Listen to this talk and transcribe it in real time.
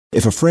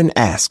If a friend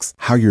asks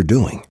how you're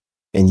doing,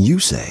 and you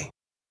say,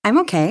 I'm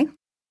okay.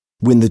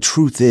 When the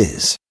truth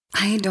is,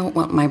 I don't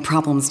want my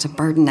problems to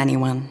burden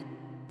anyone.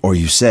 Or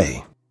you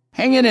say,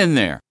 Hang it in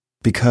there.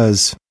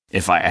 Because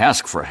if I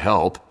ask for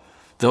help,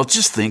 they'll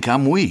just think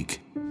I'm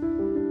weak.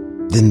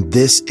 Then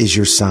this is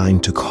your sign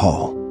to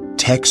call,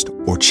 text,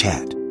 or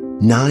chat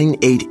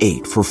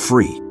 988 for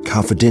free,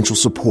 confidential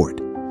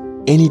support.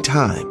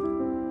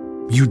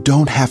 Anytime. You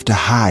don't have to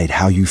hide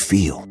how you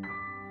feel.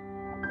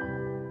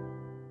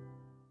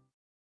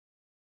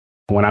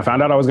 When I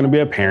found out I was going to be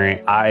a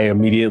parent, I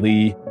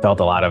immediately felt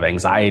a lot of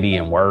anxiety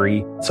and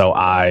worry. So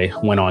I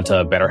went on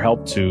to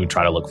BetterHelp to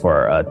try to look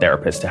for a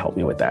therapist to help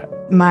me with that.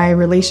 My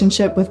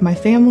relationship with my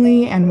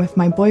family and with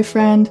my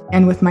boyfriend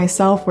and with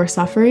myself were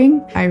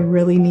suffering. I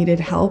really needed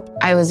help.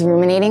 I was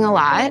ruminating a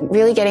lot.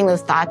 Really getting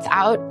those thoughts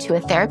out to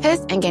a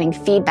therapist and getting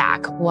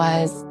feedback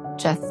was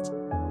just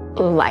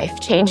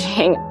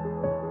life-changing.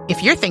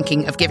 If you're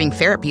thinking of giving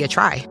therapy a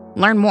try,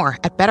 learn more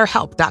at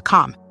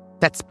BetterHelp.com.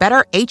 That's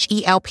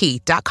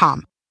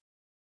BetterHelp.com.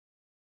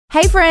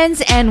 Hey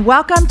friends, and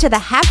welcome to the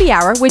Happy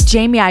Hour with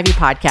Jamie Ivey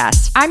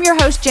podcast. I'm your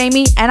host,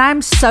 Jamie, and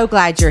I'm so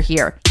glad you're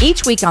here.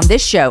 Each week on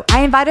this show,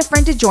 I invite a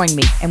friend to join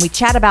me, and we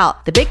chat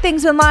about the big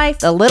things in life,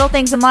 the little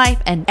things in life,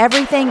 and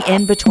everything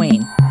in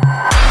between.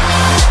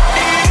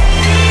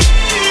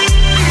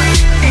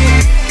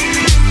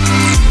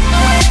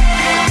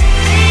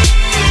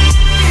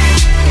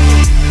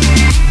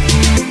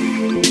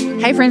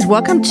 Hey friends,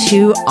 welcome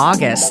to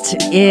August.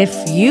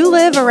 If you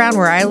live around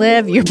where I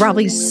live, you're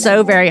probably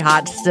so very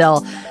hot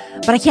still,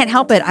 but I can't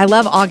help it. I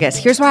love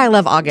August. Here's why I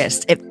love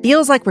August. It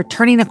feels like we're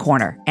turning a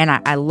corner, and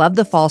I love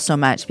the fall so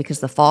much because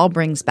the fall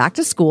brings back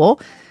to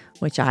school,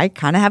 which I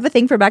kind of have a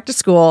thing for back to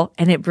school,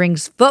 and it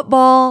brings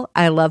football.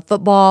 I love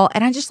football,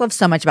 and I just love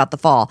so much about the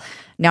fall.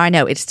 Now I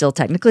know it's still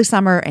technically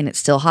summer and it's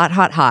still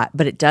hot,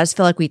 but it does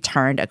feel like we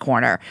turned a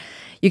corner.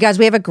 You guys,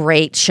 we have a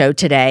great show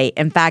today.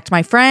 In fact,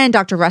 my friend,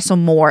 Dr. Russell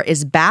Moore,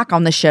 is back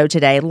on the show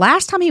today.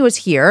 Last time he was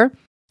here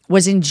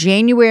was in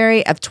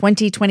January of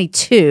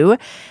 2022.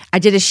 I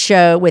did a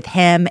show with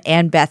him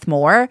and Beth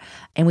Moore,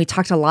 and we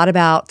talked a lot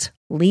about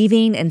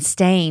leaving and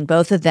staying.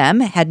 Both of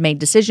them had made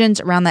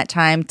decisions around that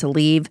time to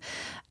leave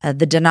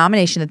the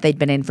denomination that they'd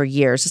been in for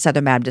years, the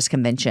Southern Baptist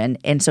Convention.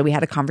 And so we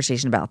had a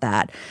conversation about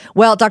that.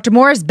 Well, Dr.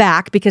 Moore is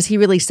back because he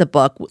released a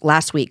book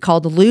last week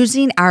called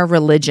Losing Our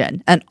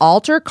Religion, an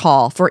altar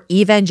call for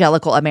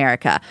evangelical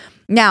America.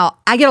 Now,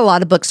 I get a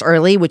lot of books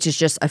early, which is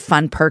just a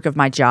fun perk of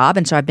my job.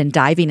 And so I've been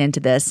diving into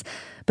this.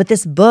 But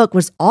this book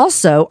was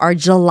also our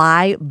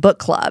July book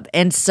club.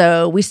 And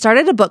so we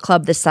started a book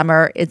club this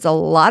summer. It's a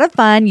lot of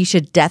fun. You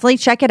should definitely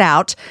check it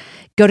out.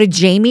 Go to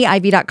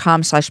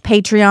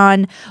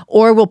jamieivey.com/Patreon,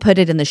 or we'll put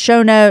it in the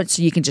show notes.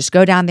 So you can just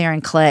go down there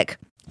and click.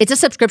 It's a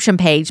subscription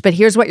page, but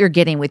here's what you're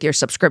getting with your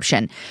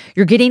subscription.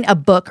 You're getting a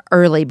book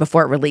early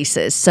before it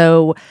releases.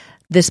 So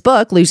this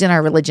book, Losing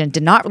Our Religion,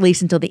 did not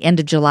release until the end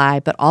of July,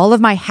 but all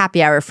of my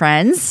happy hour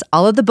friends,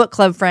 all of the book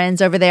club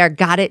friends over there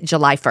got it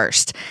July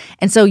 1st.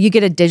 And so you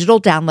get a digital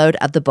download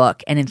of the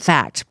book. And in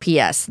fact,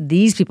 P.S.,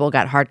 these people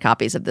got hard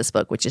copies of this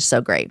book, which is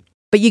so great.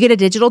 But you get a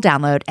digital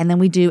download, and then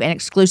we do an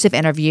exclusive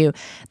interview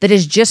that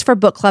is just for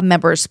book club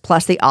members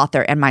plus the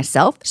author and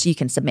myself. So you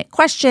can submit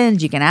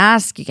questions, you can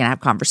ask, you can have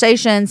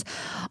conversations,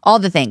 all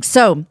the things.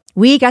 So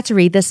we got to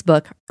read this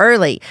book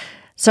early.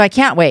 So I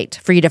can't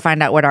wait for you to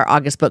find out what our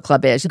August book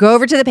club is. Go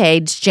over to the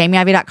page,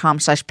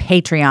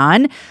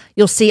 jamieivey.com/Patreon.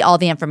 You'll see all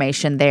the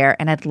information there,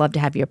 and I'd love to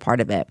have you a part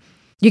of it.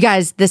 You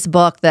guys, this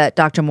book that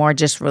Dr. Moore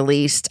just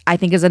released, I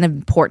think is an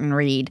important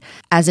read.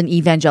 As an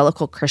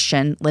evangelical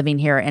Christian living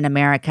here in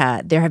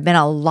America, there have been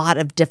a lot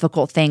of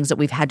difficult things that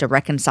we've had to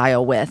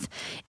reconcile with.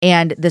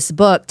 And this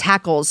book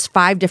tackles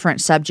 5 different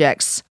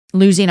subjects: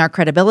 losing our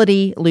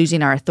credibility,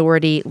 losing our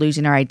authority,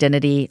 losing our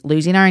identity,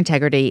 losing our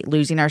integrity,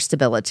 losing our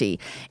stability.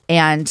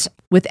 And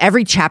with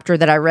every chapter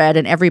that I read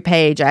and every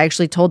page, I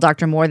actually told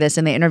Dr. Moore this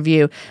in the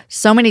interview.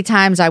 So many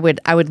times I would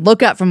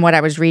look up from what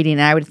I was reading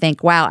and I would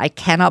think, wow, I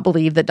cannot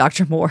believe that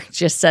Dr. Moore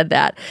just said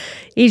that.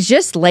 He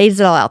just lays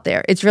it all out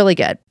there. It's really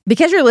good.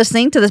 Because you're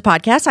listening to this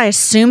podcast, I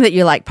assume that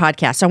you like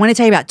podcasts. So I want to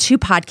tell you about 2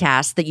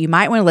 podcasts that you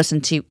might want to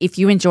listen to if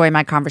you enjoy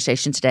my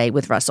conversation today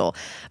with Russell.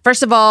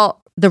 First of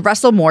all, The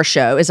Russell Moore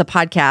Show is a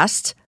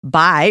podcast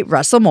by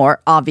Russell Moore,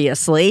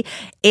 obviously,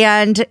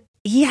 and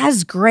he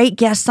has great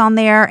guests on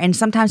there, and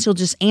sometimes he'll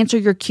just answer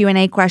your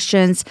Q&A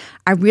questions.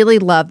 I really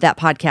love that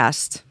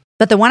podcast.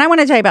 But the one I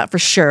want to tell you about for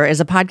sure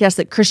is a podcast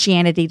that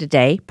Christianity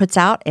Today puts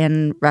out,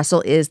 and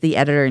Russell is the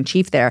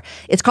editor-in-chief there.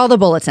 It's called The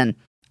Bulletin.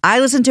 I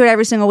listen to it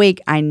every single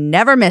week. I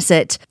never miss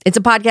it. It's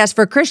a podcast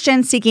for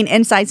Christians seeking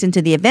insights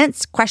into the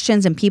events,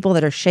 questions, and people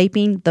that are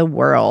shaping the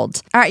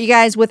world. All right, you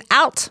guys,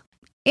 without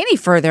any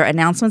further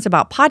announcements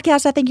about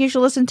podcasts I think you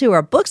should listen to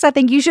or books I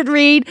think you should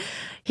read,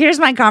 here's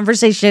my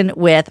conversation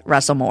with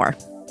Russell Moore.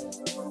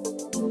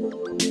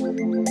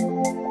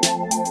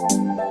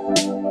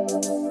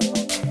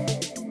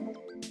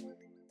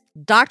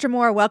 Dr.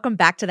 Moore, welcome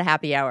back to the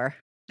Happy Hour.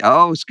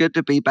 Oh, it's good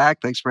to be back.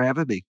 Thanks for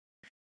having me.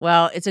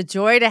 Well, it's a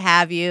joy to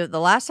have you.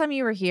 The last time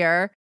you were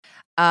here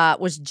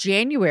was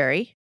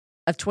January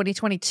of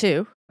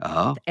 2022.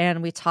 Oh,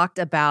 And we talked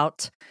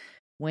about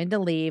when to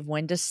leave,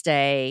 when to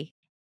stay.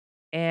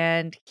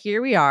 And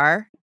here we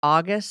are,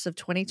 August of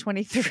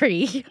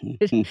 2023.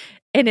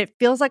 And it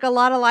feels like a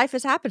lot of life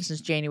has happened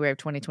since January of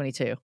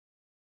 2022.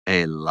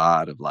 a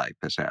lot of life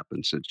has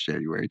happened since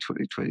January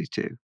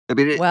 2022. I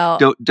mean, Well,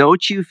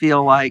 don't you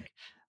feel like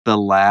the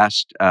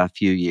last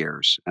few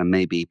years,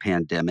 maybe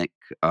pandemic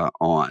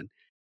on,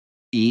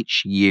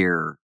 each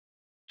year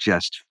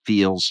just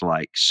feels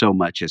like so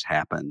much has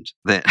happened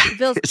that it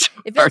feels, it's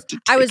it feels, hard to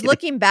I was take it.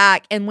 looking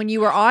back, and when you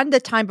were on, the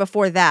time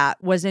before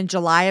that was in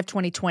July of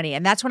 2020.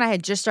 And that's when I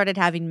had just started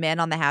having men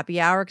on the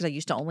happy hour, because I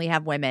used to only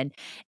have women.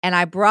 And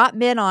I brought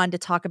men on to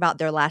talk about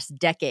their last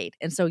decade.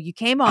 And so you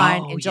came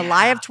on Oh, in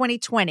July yeah. of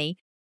 2020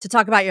 to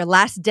talk about your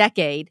last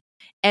decade.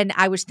 And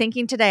I was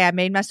thinking today, I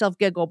made myself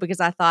giggle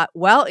because I thought,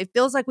 well, it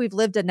feels like we've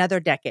lived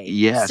another decade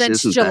Yes, since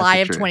isn't that July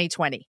the of truth?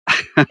 2020.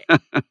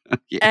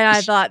 Yes. And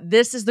I thought,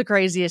 this is the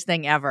craziest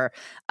thing ever.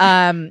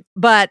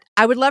 But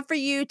I would love for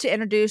you to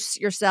introduce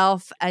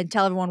yourself and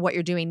tell everyone what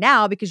you're doing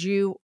now, because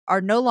you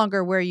are no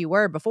longer where you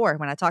were before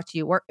when I talked to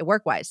you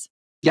work-wise.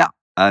 Yeah,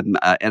 I'm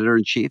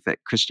editor-in-chief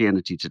at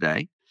Christianity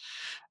Today,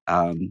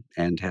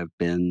 and have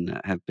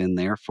been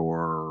there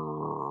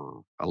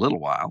for a little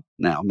while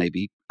now,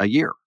 maybe a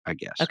year, I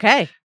guess.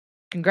 Okay.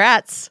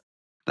 Congrats.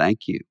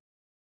 Thank you.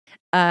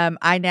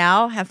 I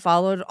now have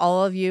followed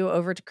all of you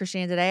over to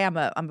Christianity Today. I'm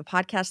a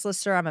podcast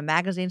listener. I'm a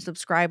magazine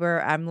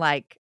subscriber. I'm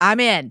like, I'm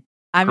in.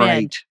 I'm in.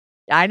 Great.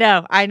 I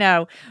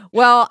know.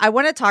 Well, I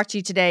want to talk to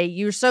you today.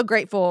 You're so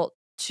grateful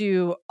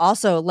to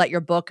also let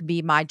your book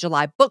be my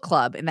July book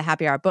club in the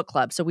Happy Hour book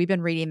club. So we've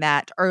been reading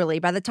that early.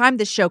 By the time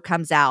this show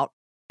comes out,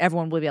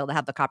 everyone will be able to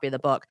have the copy of the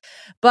book.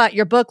 But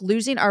your book,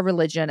 Losing Our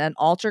Religion, An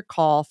Altar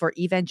Call for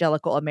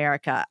Evangelical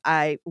America.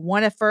 I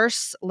want to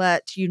first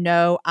let you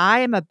know I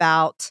am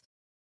about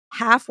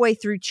halfway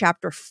through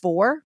chapter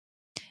 4.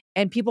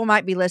 And people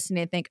might be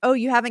listening and think, oh,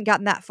 you haven't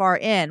gotten that far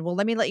in. Well,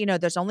 let me let you know,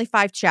 there's only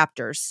 5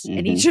 chapters,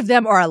 and each of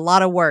them are a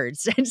lot of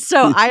words. And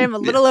so I am a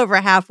little over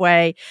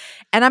halfway.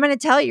 And I'm going to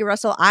tell you,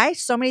 Russell, I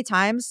so many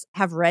times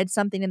have read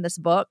something in this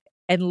book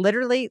and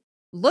literally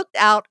looked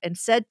out and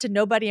said to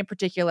nobody in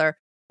particular,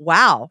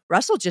 wow,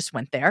 Russell just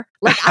went there.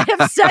 Like, I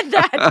have said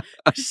that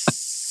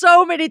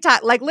so many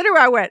times. Like, literally,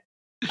 I went,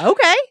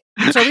 okay.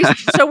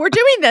 So we're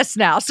doing this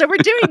now. So we're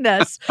doing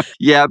this.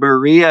 Yeah,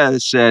 Maria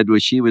said when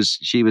she was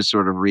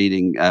sort of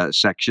reading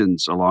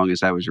sections along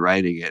as I was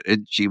writing it,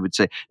 and she would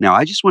say, "Now,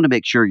 I just want to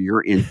make sure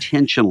you're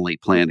intentionally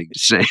planning to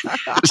say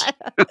this."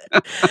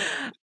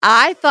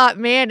 I thought,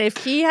 man, if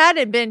he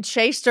hadn't been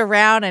chased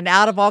around and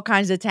out of all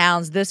kinds of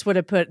towns, this would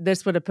have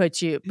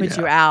put you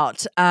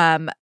out.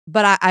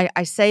 But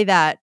I say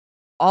that,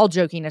 all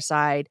joking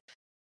aside,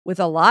 with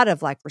a lot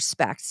of like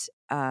respect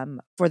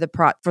for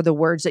the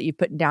words that you've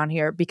put down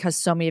here, because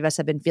so many of us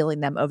have been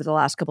feeling them over the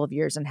last couple of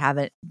years and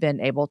haven't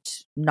been able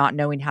to, not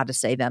knowing how to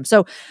say them.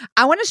 So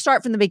I want to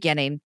start from the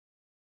beginning.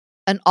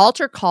 An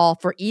altar call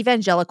for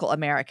evangelical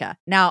America.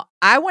 Now,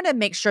 I want to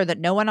make sure that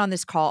no one on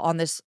this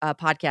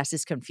podcast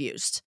is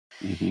confused.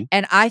 Mm-hmm.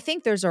 And I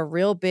think there's a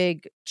real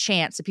big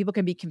chance that people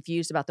can be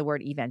confused about the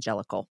word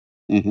evangelical.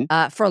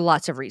 For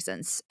lots of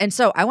reasons. And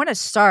so I want to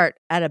start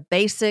at a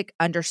basic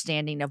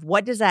understanding of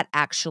what does that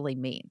actually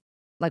mean?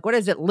 Like, what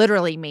does it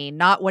literally mean?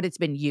 Not what it's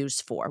been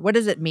used for. What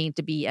does it mean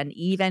to be an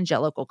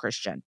evangelical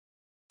Christian?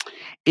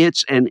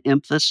 It's an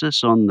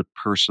emphasis on the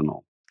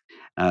personal.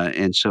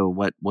 And so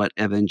what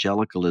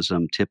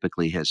evangelicalism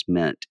typically has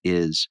meant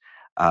is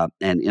an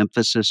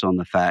emphasis on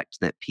the fact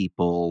that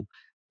people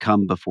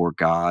come before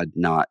God,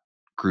 not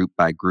group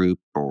by group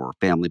or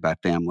family by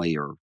family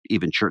or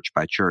even church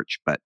by church,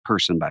 but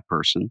person by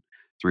person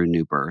through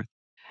new birth,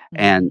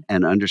 and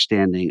an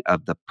understanding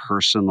of the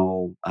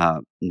personal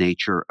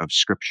nature of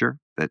Scripture,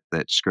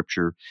 that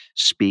Scripture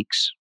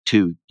speaks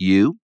to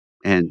you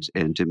and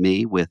to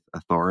me with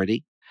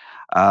authority.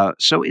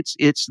 So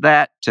it's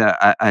that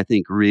I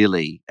think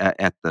really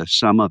at the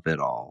sum of it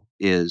all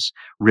is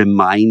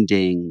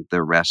reminding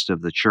the rest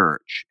of the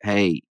church,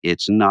 hey,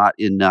 it's not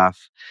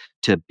enough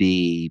to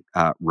be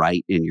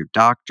right in your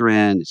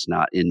doctrine. It's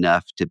not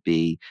enough to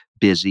be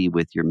busy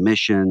with your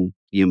mission.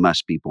 You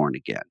must be born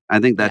again. I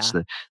think that's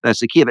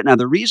the key of it. Now,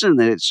 the reason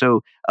that it's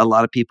so a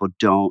lot of people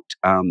don't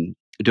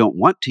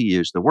want to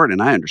use the word,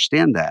 and I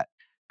understand that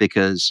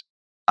because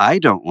I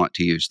don't want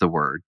to use the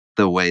word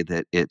the way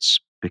that it's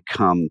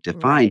become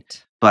defined,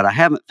 Right. but I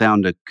haven't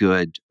found a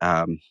good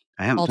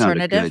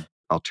Alternative?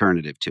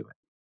 alternative to it.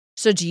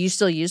 So do you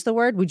still use the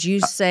word? Would you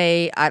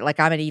say, I'm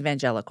an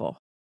evangelical?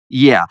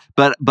 Yeah,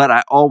 but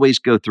I always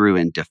go through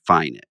and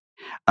define it,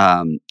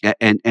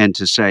 and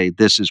to say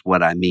this is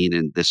what I mean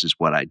and this is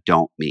what I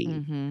don't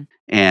mean,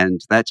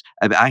 and that's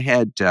I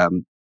had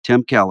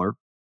Tim Keller,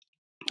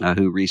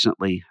 who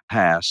recently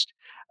passed,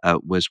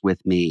 was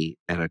with me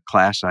at a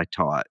class I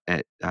taught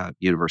at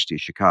University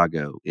of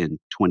Chicago in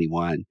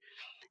 21.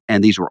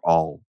 And these were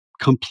all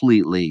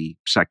completely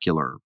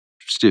secular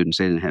students.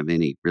 They didn't have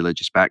any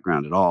religious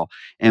background at all.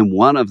 And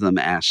one of them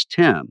asked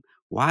Tim,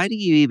 why do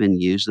you even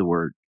use the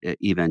word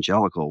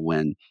evangelical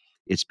when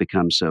it's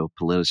become so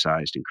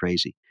politicized and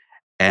crazy.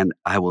 And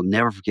I will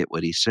never forget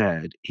what he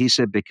said. He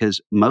said,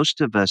 because most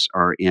of us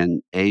are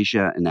in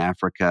Asia and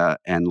Africa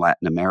and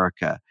Latin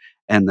America,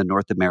 and the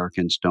North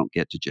Americans don't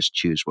get to just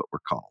choose what we're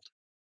called.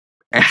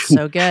 That's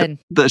so good.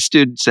 The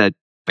student said,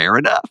 fair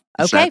enough.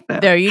 Okay,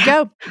 there you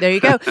go. There you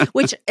go.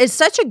 Which is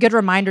such a good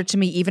reminder to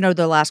me, even over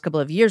the last couple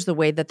of years, the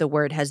way that the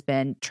word has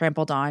been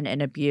trampled on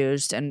and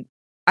abused. And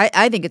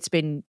I think it's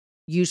been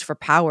used for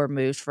power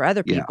moves for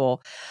other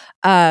people.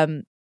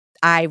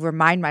 I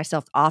remind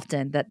myself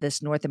often that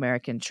this North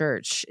American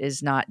church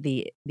is not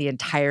the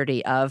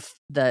entirety of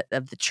the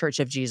Church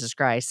of Jesus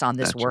Christ on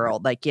this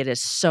world. Right. Like, it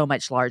is so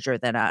much larger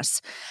than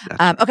us.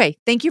 Okay,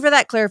 thank you for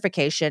that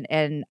clarification.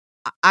 And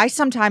I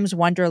sometimes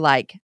wonder,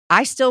 like,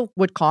 I still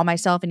would call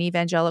myself an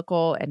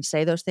evangelical and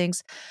say those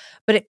things,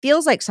 but it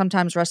feels like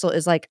sometimes, Russell,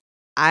 is like,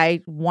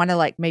 I want to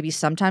like maybe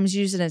sometimes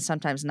use it and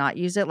sometimes not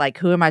use it. Like,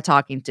 who am I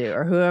talking to,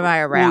 or who am I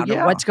around,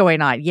 or what's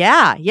going on?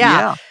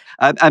 Yeah.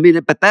 I mean,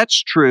 but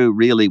that's true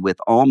really with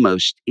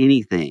almost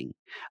anything,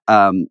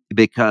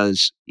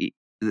 because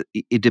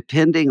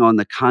depending on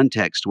the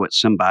context, what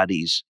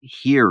somebody's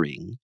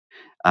hearing.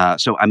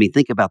 So, I mean,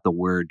 think about the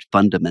word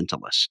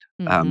fundamentalist.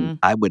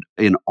 I would,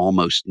 in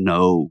almost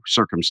no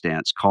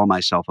circumstance, call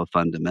myself a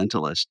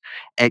fundamentalist,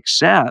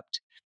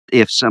 except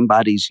if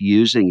somebody's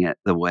using it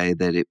the way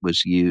that it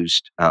was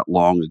used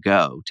long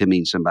ago, to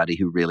mean somebody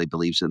who really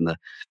believes in the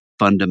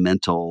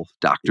fundamental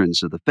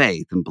doctrines of the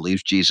faith and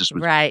believes Jesus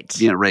was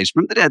raised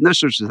from the dead and those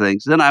sorts of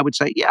things, then I would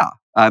say,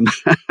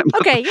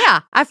 okay,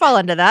 I fall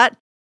into that.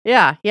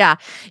 Yeah.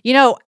 You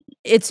know,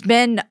 it's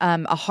been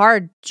a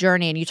hard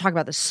journey, and you talk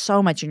about this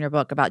so much in your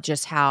book about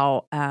just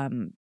how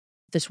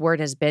this word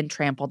has been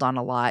trampled on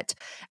a lot.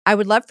 I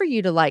would love for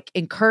you to like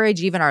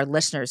encourage even our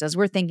listeners as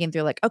we're thinking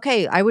through, like,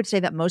 okay, I would say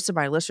that most of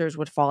my listeners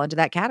would fall into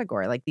that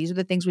category. Like, these are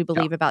the things we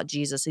believe about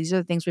Jesus. These are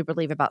the things we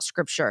believe about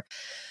Scripture.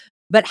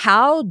 But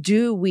how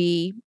do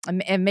we,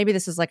 and maybe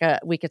this is like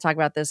we could talk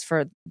about this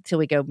till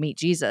we go meet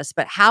Jesus,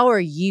 but how are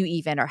you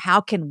even, or how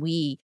can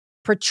we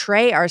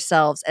portray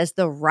ourselves as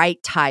the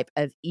right type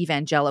of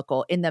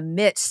evangelical in the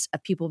midst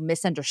of people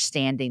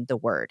misunderstanding the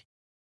word?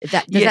 Does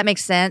that make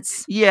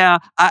sense? Yeah.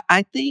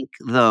 I think,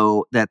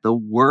 though, that the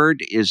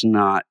word is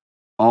not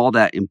all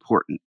that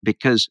important,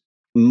 because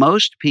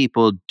most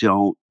people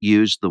don't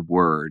use the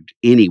word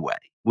anyway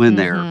when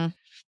they're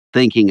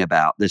thinking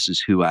about, this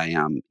is who I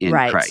am in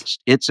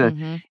Christ. It's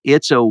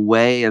a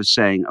way of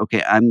saying,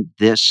 okay, I'm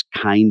this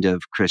kind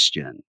of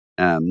Christian.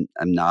 I'm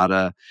not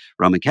a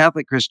Roman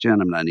Catholic Christian.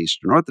 I'm not an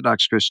Eastern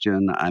Orthodox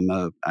Christian. I'm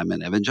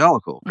an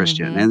evangelical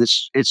Christian, and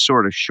it's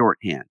sort of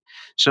shorthand.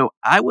 So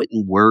I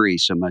wouldn't worry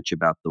so much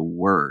about the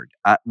word.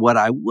 What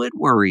I would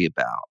worry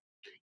about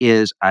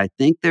is, I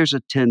think there's a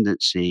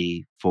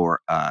tendency for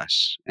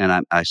us,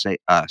 and I say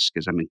us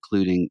because I'm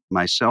including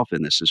myself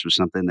in this. This was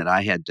something that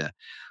I had to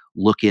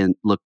look in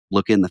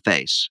the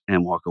face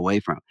and walk away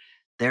from.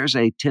 There's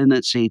a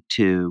tendency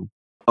to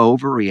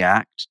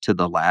overreact to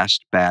the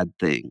last bad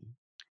thing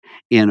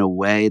in a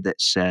way that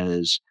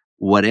says,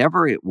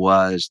 whatever it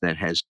was that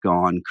has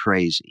gone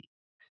crazy,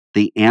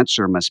 the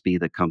answer must be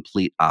the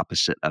complete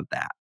opposite of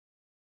that.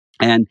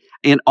 And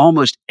in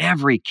almost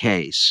every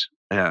case,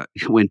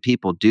 when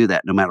people do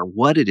that, no matter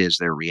what it is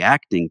they're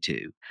reacting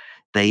to,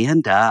 they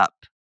end up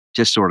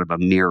just sort of a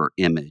mirror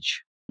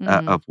image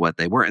of what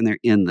they were, and they're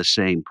in the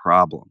same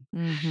problem.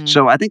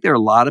 So I think there are a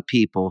lot of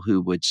people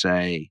who would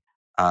say,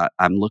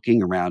 I'm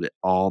looking around at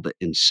all the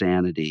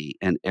insanity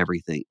and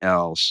everything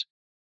else,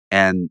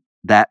 and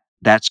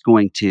that's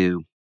going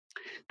to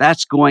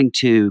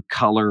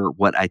color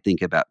what I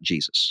think about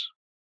Jesus.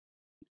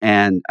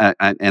 And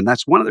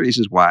that's one of the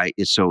reasons why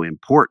it's so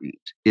important,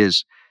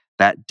 is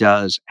that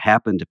does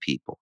happen to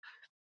people.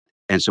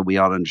 And so we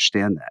ought to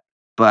understand that.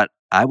 But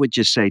I would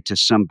just say to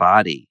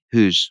somebody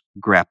who's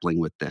grappling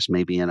with this,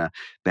 maybe in a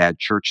bad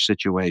church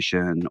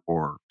situation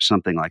or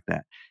something like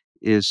that,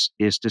 is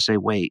to say,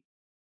 wait,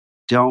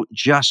 don't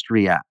just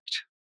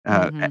react.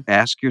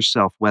 Ask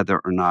yourself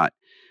whether or not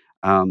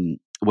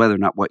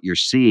what you're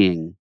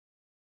seeing,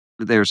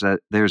 there's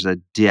a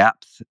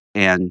depth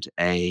and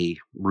a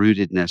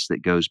rootedness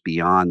that goes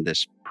beyond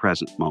this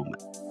present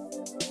moment.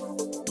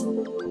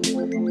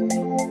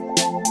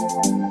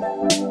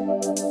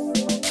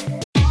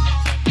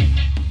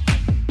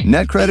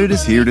 NetCredit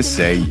is here to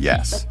say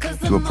yes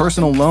to a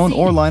personal loan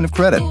or line of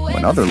credit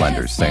when other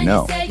lenders say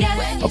no.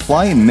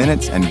 Apply in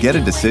minutes and get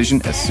a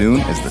decision as soon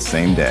as the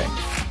same day.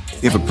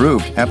 If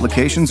approved,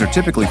 applications are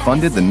typically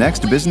funded the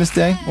next business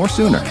day or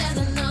sooner.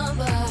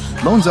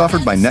 Loans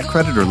offered by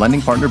NetCredit or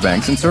lending partner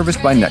banks and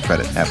serviced by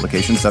NetCredit.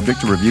 Application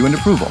subject to review and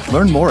approval.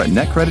 Learn more at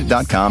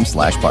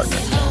netcredit.com/partner.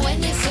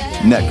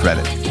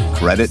 NetCredit.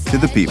 Credit to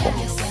the people.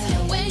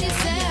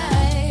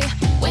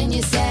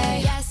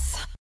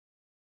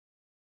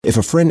 If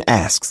a friend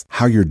asks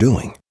how you're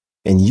doing,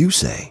 and you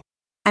say,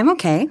 I'm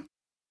okay,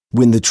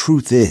 when the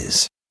truth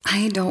is,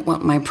 I don't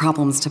want my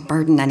problems to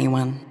burden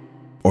anyone.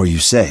 Or you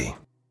say,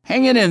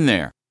 hang it in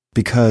there.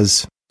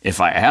 Because if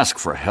I ask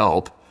for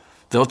help,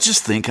 they'll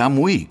just think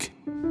I'm weak.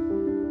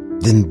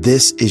 Then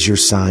this is your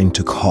sign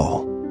to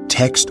call,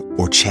 Text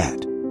or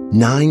chat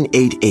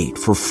 988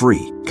 for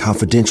free,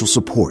 confidential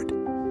support.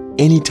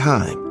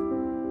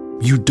 Anytime.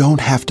 You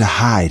don't have to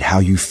hide how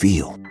you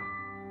feel.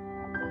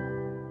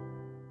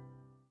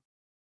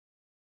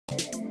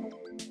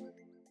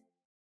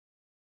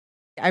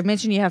 I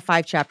mentioned you have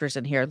 5 chapters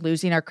in here: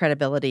 losing our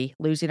credibility,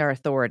 losing our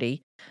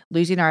authority,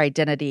 losing our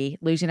identity,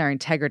 losing our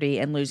integrity,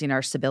 and losing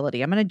our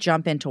stability. I'm going to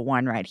jump into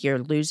one right here: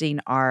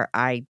 losing our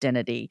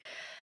identity.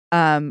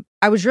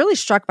 I was really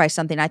struck by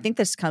something. I think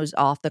this comes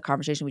off the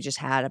conversation we just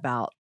had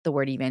about the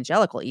word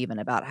evangelical, even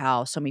about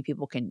how so many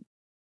people can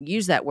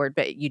use that word,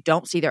 but you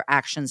don't see their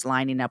actions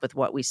lining up with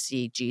what we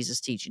see Jesus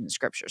teaching in the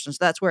scriptures. And so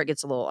that's where it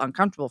gets a little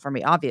uncomfortable for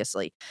me,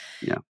 obviously.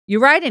 Yeah.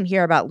 You write in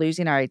here about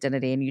losing our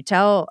identity, and you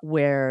tell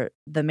where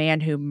the man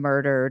who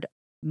murdered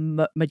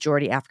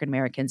majority African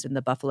Americans in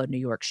the Buffalo, New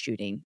York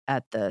shooting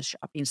at the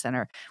shopping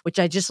center, which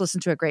I just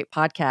listened to a great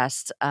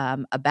podcast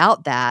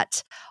about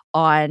that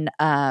on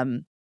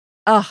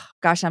oh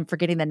gosh, I'm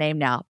forgetting the name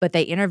now, but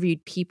they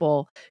interviewed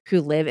people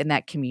who live in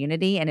that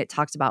community, and it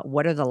talks about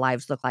what do the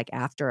lives look like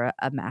after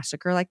a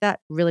massacre like that.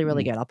 Really,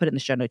 really good. I'll put it in the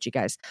show notes, you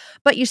guys.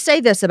 But you say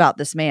this about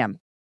this man,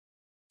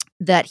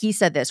 that he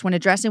said this: when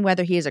addressing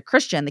whether he is a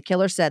Christian, the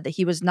killer said that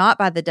he was not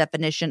by the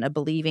definition of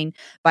believing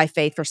by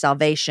faith for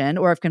salvation,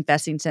 or of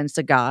confessing sins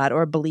to God,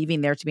 or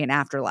believing there to be an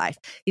afterlife.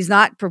 He's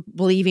not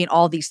believing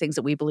all these things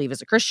that we believe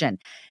as a Christian.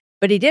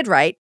 But he did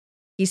write,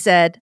 he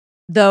said,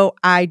 though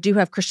I do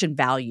have Christian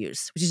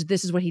values,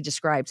 this is what he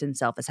describes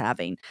himself as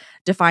having,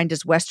 defined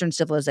as Western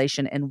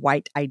civilization and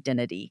white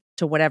identity.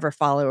 To whatever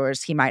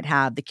followers he might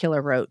have, the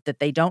killer wrote that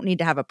they don't need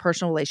to have a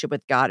personal relationship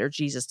with God or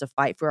Jesus to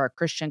fight for our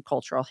Christian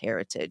cultural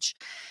heritage.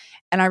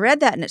 And I read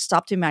that and it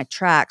stopped in my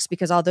tracks,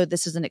 because although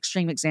this is an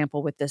extreme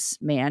example with this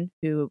man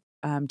who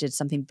did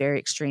something very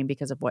extreme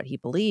because of what he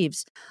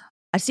believes,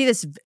 I see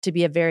this to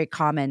be a very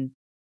common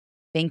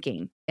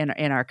thinking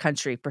in our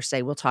country per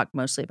se. We'll talk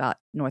mostly about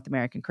North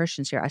American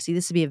Christians here. I see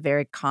this to be a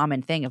very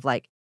common thing of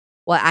like,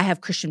 well, I have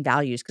Christian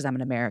values because I'm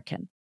an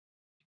American.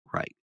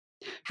 Right.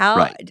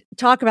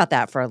 Talk about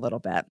that for a little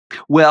bit.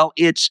 Well,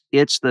 it's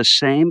the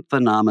same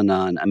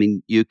phenomenon. I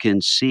mean, you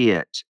can see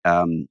it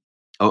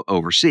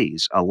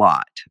overseas a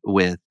lot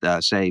with,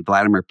 say,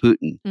 Vladimir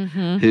Putin,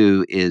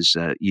 who is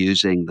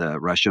using the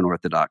Russian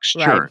Orthodox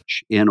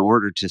Church in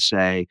order to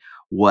say,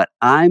 what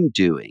I'm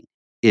doing,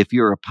 if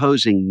you're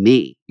opposing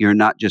me, you're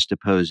not just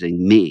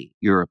opposing me,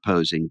 you're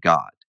opposing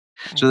God.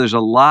 Right. So there's a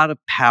lot of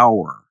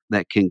power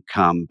that can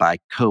come by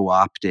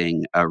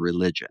co-opting a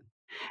religion.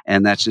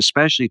 And that's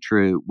especially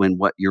true when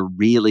what you're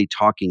really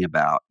talking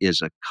about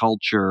is a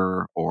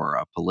culture or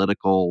a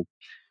political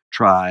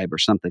tribe or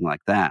something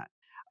like that.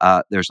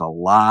 There's a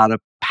lot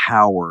of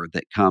power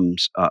that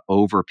comes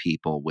over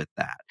people with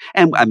that.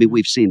 And I mean,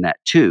 we've seen that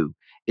too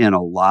in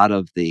a lot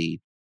of the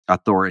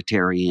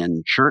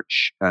authoritarian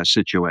church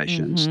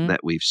situations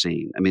that we've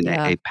seen. I mean,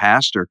 a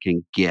pastor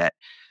can get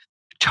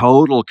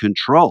total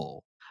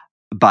control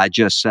by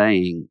just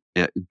saying,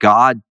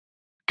 God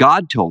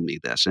told me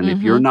this. And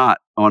if you're not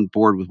on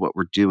board with what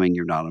we're doing,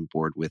 you're not on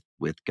board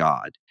with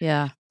God.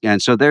 Yeah.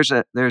 And so there's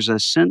a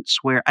sense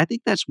where I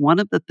think that's one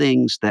of the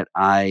things that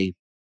I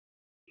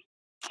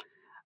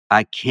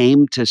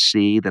came to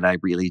see that I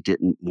really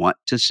didn't want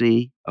to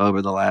see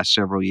over the last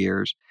several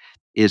years,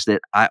 is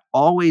that I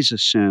always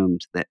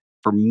assumed that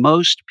for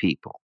most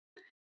people,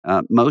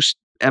 most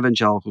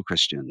evangelical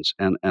Christians,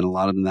 and a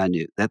lot of them I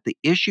knew, that the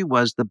issue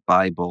was the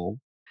Bible,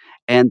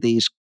 and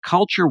these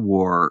culture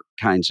war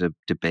kinds of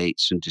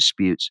debates and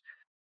disputes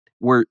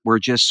were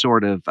just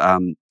sort of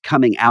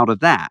coming out of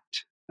that.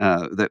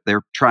 That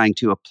they're trying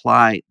to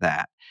apply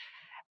that.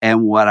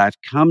 And what I've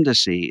come to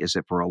see is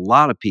that for a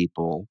lot of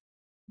people,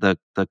 the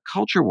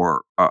culture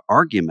war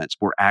arguments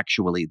were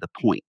actually the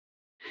point.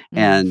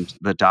 And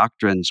the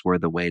doctrines were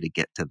the way to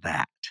get to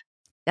that.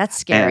 That's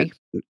scary.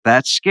 And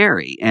that's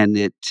scary, and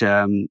it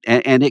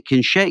it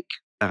can shake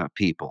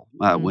people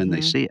when they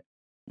see it.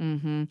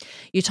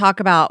 You talk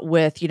about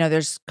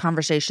there's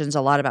conversations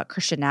a lot about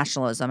Christian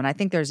nationalism, and I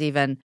think there's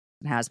even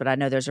but I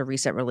know there's a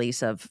recent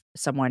release of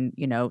someone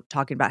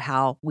talking about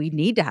how we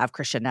need to have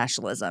Christian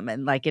nationalism,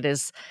 and like it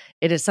is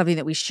something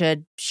that we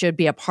should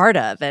be a part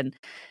of. And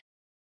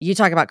you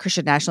talk about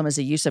Christian nationalism as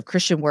the use of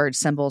Christian words,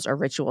 symbols, or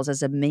rituals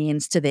as a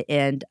means to the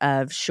end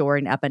of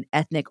shoring up an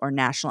ethnic or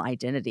national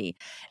identity.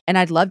 And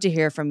I'd love to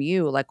hear from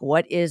you, like,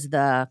 what's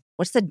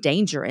the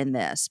danger in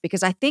this?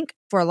 Because I think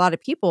for a lot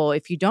of people,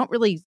 if you don't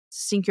really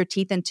sink your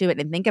teeth into it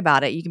and think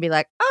about it, you can be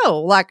like,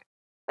 oh, like,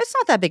 it's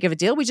not that big of a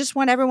deal. We just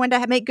want everyone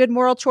to make good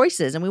moral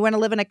choices. And we want to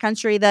live in a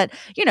country that,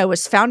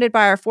 was founded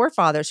by our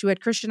forefathers who had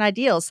Christian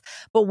ideals.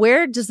 But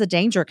where does the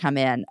danger come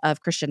in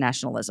of Christian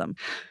nationalism?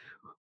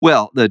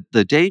 Well,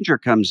 the danger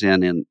comes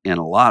in a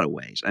lot of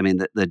ways. I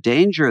mean, the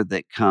danger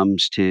that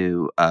comes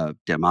to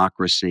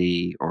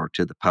democracy or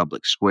to the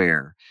public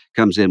square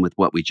comes in with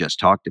what we just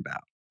talked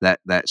about.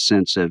 That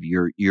sense of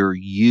you're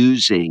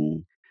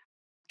using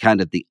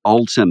kind of the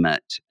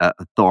ultimate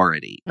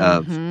authority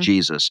of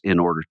Jesus in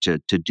order to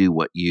do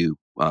what you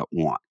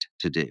want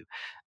to do.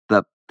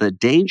 The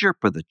danger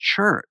for the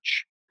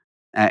church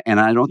and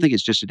I don't think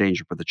it's just a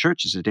danger for the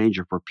church, it's a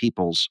danger for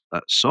people's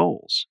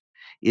souls,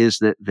 is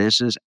that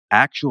this is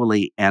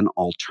actually an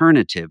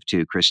alternative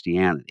to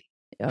Christianity.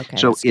 Okay,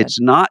 So that's good. it's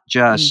not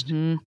just,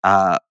 Mhm.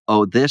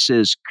 this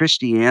is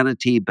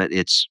Christianity, but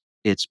it's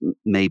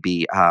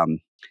maybe,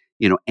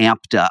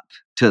 amped up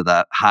to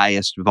the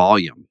highest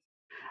volume.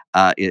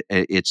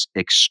 It's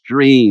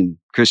extreme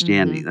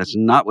Christianity. Mhm. That's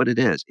not what it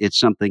is. It's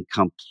something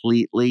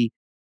completely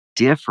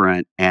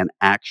different and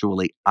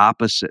actually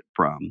opposite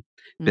from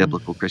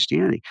biblical Mm.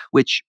 Christianity,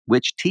 which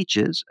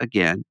teaches,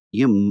 again,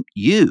 you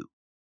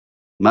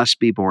must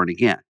be born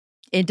again.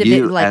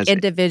 You Like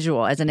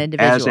individual, as an as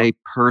individual. a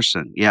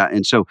person. Yeah.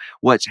 And so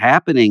what's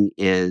happening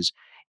is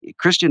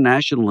Christian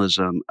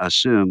nationalism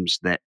assumes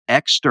that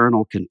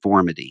external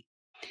conformity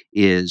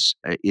is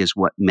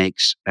what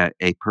makes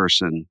a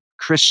person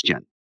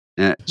Christian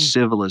in a Mhm.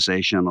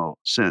 civilizational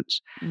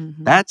sense. Mhm.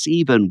 That's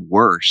even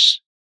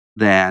worse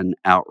than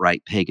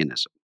outright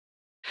paganism,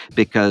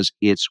 because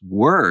it's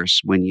worse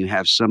when you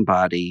have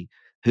somebody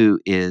who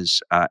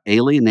is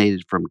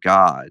alienated from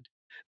God,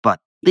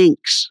 but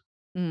thinks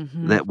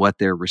Mhm. that what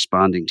they're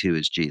responding to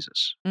is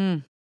Jesus.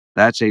 Mm.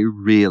 That's a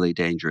really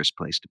dangerous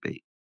place to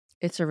be.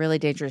 It's a really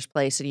dangerous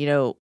place,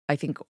 and, I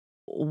think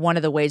one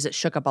of the ways it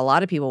shook up a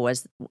lot of people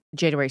was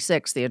January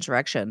 6th, the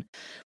insurrection,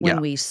 when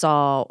Yeah. we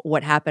saw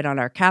what happened on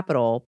our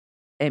Capitol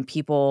and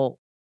people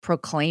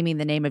proclaiming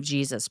the name of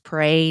Jesus,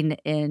 praying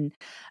in,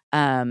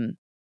 um,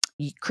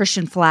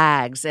 Christian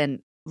flags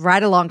and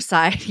right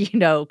alongside,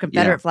 Yeah.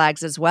 Confederate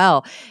flags as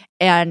well,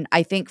 and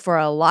I think for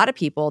a lot of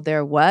people,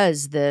 there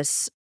was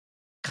this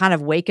kind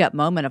of wake up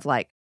moment of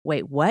like,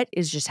 "Wait, what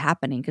is just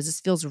happening? Because this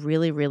feels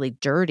really, really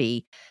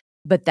dirty."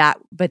 But that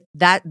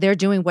they're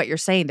doing what you're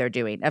saying they're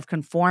doing, of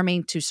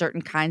conforming to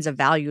certain kinds of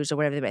values or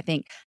whatever they might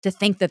think, to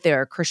think that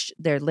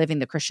they're living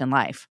the Christian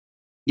life,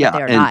 but Yeah,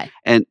 they are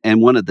and not.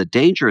 one of the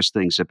dangerous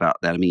things about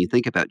that, I mean, you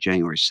think about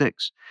January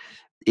 6th,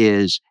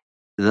 is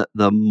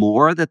the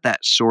more that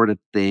sort of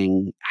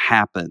thing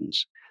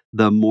happens,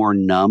 the more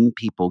numb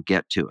people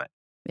get to it,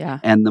 Yeah,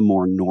 and the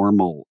more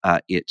normal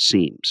it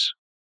seems.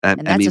 and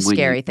I that's a mean,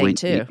 scary thing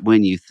too.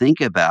 when you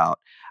think about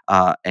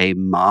a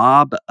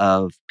mob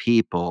of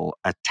people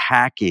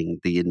attacking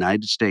the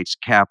United States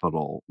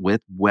Capitol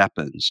with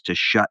weapons to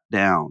shut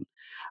down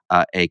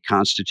a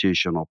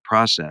constitutional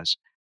process,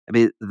 I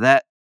mean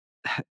that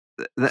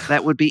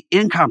would be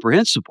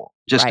incomprehensible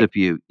just a Right.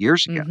 few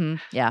years ago.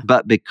 Yeah.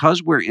 But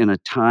because we're in a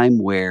time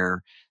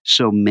where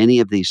so many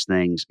of these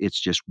things, it's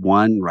just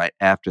one right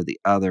after the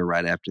other,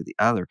 right after the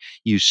other,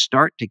 you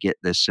start to get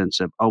this sense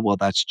of, oh, well,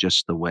 that's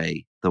just the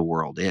way the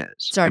world is.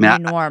 It's our I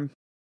mean, new norm.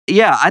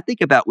 yeah, I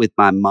think about with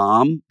my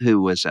mom, who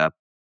was a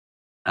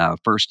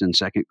first and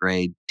second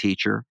grade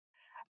teacher,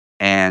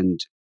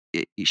 and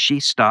she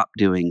stopped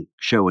doing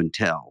show and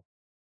tell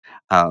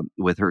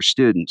with her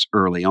students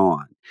early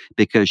on,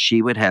 because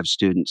she would have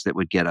students that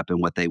would get up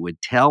and what they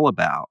would tell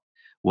about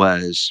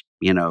was,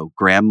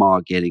 grandma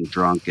getting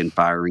drunk and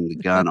firing the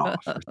gun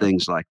off or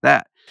things like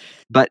that.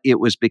 But it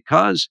was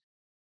because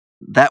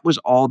that was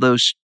all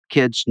those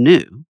kids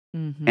knew,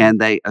 Mhm. and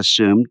they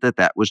assumed that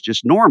that was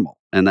just normal,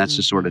 and that's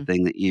the sort of Mhm.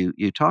 thing that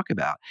you talk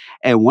about.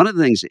 And one of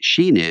the things that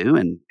she knew,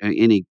 and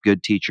any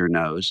good teacher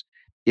knows,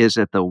 is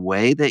that the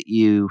way that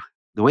you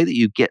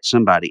get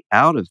somebody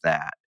out of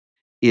that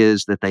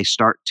is that they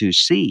start to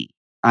see,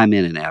 I'm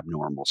in an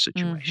abnormal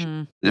situation.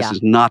 Mhm. This Yeah. is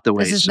not the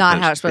way This it's is not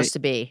how supposed it's to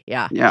be. supposed to be.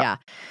 Yeah, Yeah.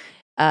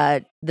 yeah.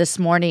 This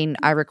morning,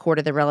 I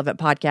recorded the Relevant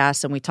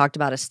podcast, and we talked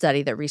about a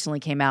study that recently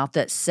came out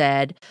that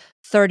said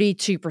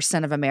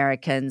 32% of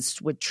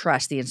Americans would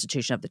trust the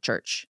institution of the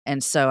church,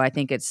 and so I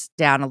think it's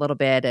down a little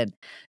bit. And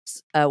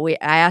I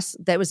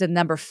asked, that was in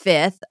number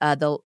 5th.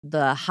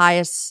 The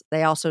highest,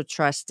 they also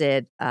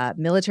trusted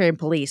military and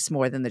police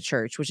more than the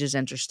church, which is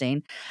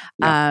interesting.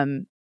 Yeah.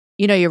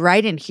 You're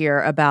right in here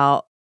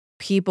about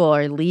people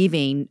are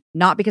leaving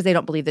not because they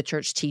don't believe the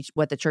church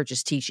what the church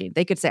is teaching.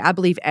 They could say, I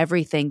believe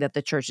everything that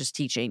the church is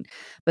teaching,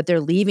 but they're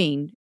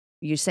leaving,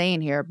 you say in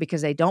here,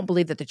 because they don't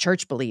believe that the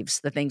church believes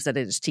the things that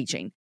it is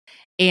teaching.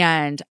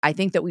 And I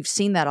think that we've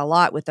seen that a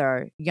lot with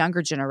our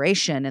younger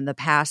generation in the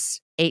past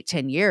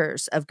 8-10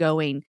 years of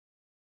going,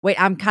 wait,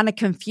 I'm kind of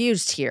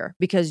confused here,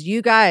 because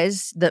you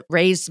guys that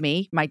raised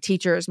me, my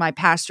teachers, my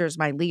pastors,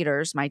 my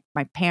leaders, my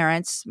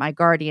parents, my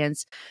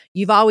guardians,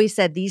 you've always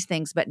said these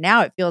things, but now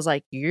it feels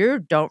like you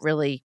don't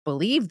really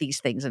believe these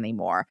things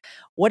anymore.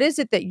 What is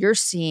it that you're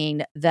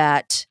seeing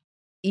that,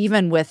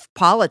 even with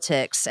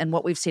politics and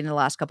what we've seen in the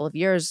last couple of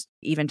years,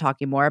 even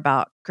talking more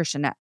about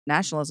Christian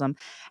nationalism,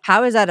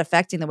 how is that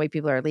affecting the way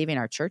people are leaving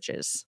our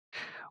churches?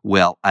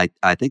 Well, I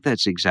think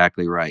that's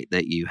exactly right.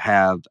 That you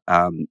have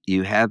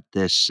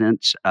this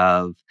sense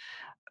of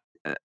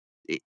uh,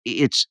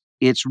 it's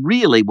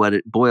really what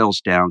it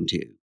boils down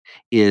to,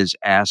 is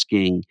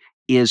asking,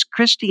 is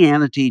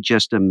Christianity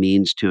just a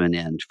means to an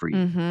end for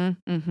you?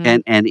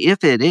 And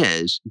if it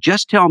is,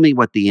 just tell me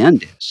what the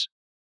end is.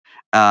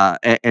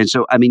 And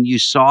so, I mean, you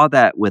saw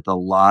that with a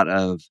lot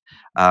of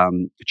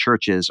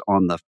churches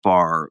on the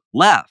far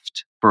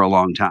left for a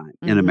long time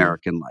in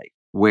American life,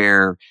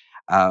 where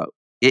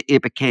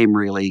it became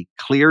really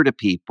clear to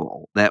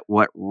people that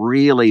what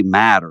really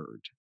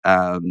mattered,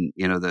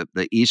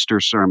 the Easter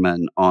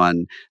sermon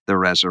on the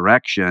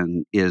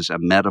resurrection is a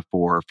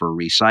metaphor for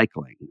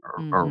recycling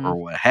or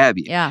what have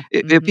you. Yeah.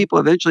 If people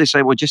eventually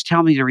say, well, just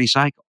tell me to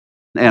recycle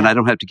and I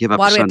don't have to give up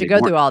Why a do we have Sunday to go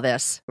morning. through all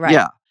this? Right.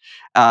 Yeah.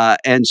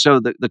 And so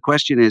the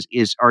question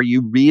is, are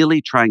you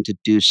really trying to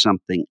do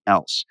something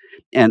else?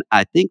 And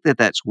I think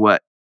that's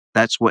what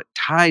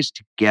ties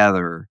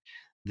together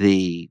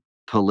the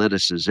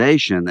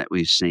politicization that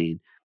we've seen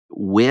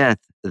with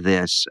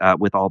this,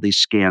 with all these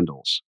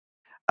scandals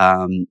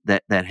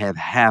that have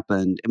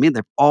happened. I mean,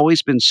 there've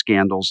always been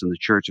scandals in the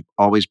church. Have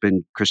always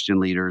been Christian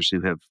leaders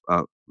who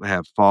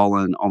have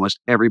fallen. Almost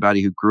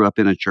everybody who grew up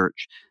in a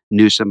church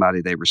knew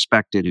somebody they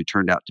respected who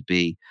turned out to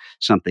be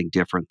something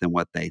different than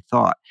what they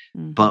thought.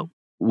 But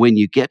when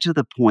you get to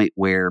the point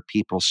where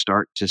people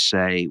start to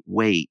say,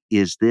 "Wait,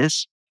 is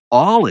this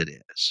all it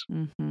is?"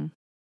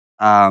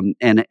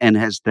 And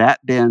has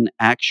that been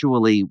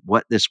actually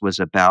what this was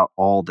about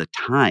all the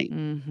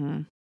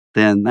time?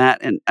 Then that,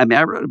 and I mean,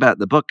 I wrote about it in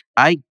the book.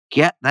 I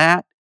get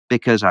that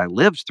because I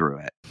lived through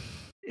it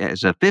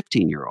as a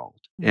 15-year-old,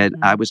 and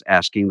I was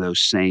asking those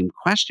same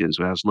questions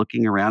when I was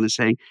looking around and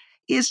saying,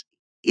 "Is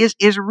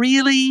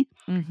really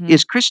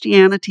is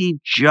Christianity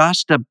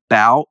just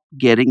about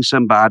getting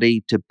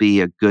somebody to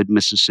be a good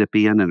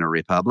Mississippian and a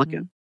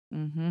Republican?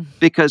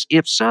 Because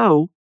if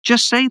so,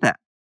 just say that."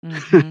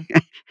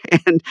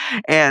 and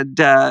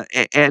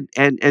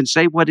and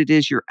say what it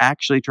is you're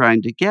actually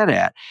trying to get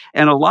at.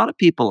 And a lot of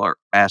people are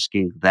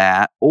asking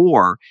that,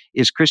 or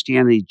is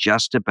Christianity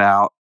just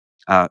about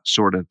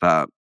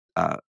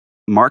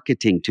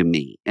marketing to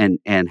me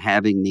and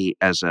having me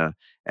as a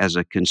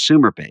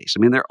consumer base? I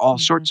mean, there are all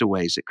sorts of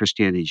ways that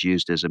Christianity is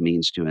used as a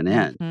means to an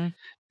end.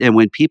 And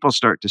when people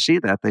start to see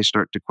that, they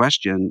start to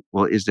question,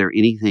 well, is there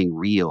anything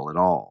real at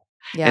all?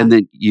 Yeah. And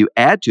then you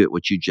add to it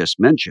what you just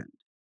mentioned,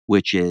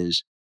 which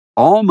is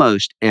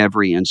almost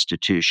every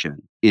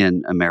institution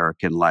in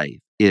American life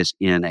is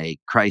in a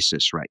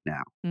crisis right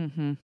now,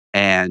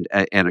 and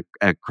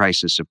a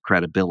crisis of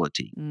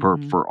credibility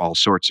for all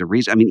sorts of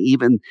reasons. I mean,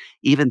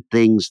 even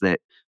things that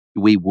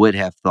we would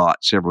have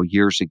thought several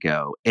years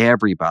ago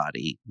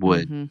everybody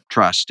would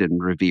trust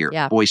and revere,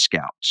 Boy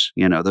Scouts,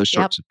 those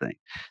sorts of things.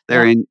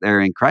 They're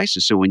in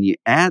crisis. So when you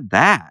add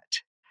that,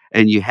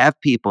 and you have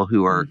people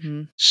who are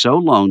so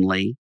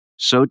lonely,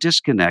 so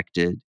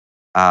disconnected,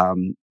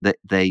 that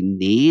they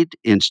need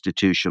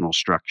institutional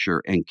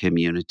structure and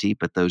community,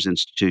 but those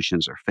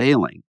institutions are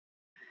failing,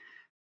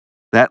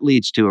 that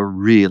leads to a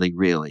really,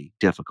 really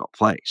difficult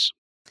place.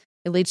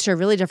 It leads to a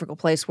really difficult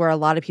place where a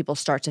lot of people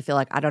start to feel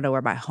like, I don't know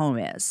where my home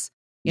is.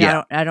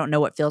 I don't know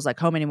what feels like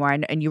home anymore.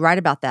 And you write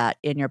about that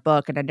in your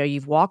book, and I know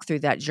you've walked through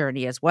that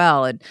journey as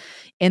well. And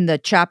in the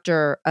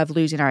chapter of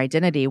Losing Our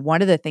Identity,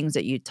 one of the things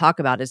that you talk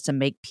about is to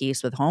make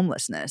peace with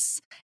homelessness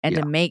and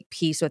to make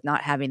peace with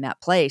not having that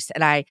place.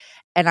 And I,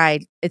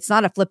 it's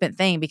not a flippant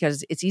thing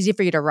because it's easy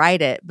for you to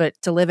write it, but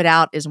to live it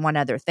out is one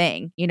other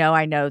thing.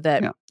 I know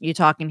that you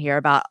talking here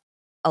about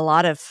a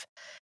lot of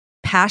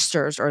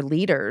pastors or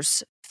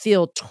leaders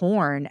feel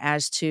torn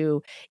as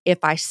to,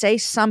 if I say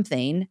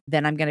something,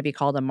 then I'm going to be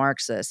called a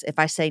Marxist. If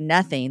I say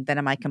nothing, then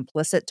am I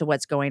complicit to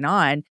what's going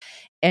on?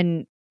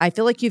 And I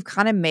feel like you've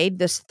kind of made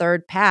this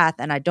third path,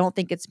 and I don't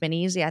think it's been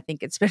easy. I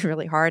think it's been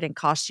really hard and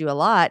cost you a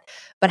lot.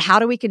 But how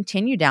do we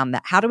continue down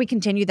that? How do we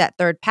continue that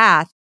third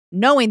path,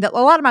 knowing that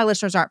a lot of my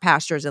listeners aren't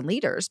pastors and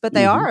leaders, but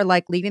they are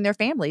like leading their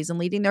families and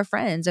leading their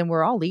friends, and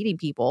we're all leading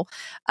people.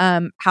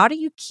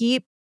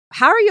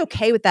 How are you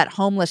okay with that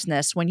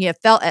homelessness when you have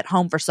felt at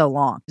home for so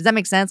long? Does that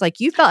make sense? Like,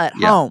 you felt at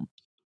home,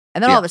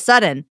 and then all of a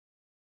sudden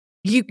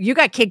you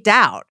got kicked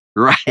out.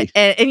 Right.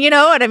 And you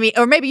know what I mean?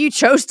 Or maybe you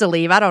chose to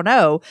leave. I don't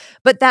know.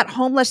 But that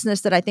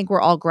homelessness that I think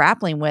we're all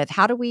grappling with,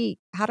 how do we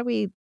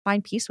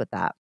find peace with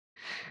that?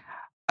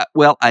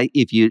 Well,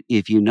 if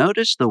you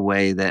notice the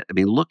way that,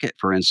 look at,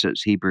 for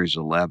instance, Hebrews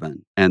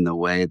 11 and the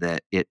way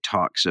that it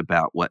talks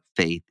about what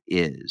faith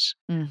is.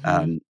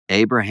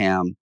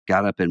 Abraham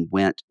got up and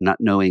went, not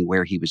knowing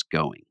where he was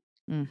going.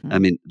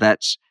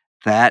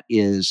 That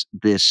is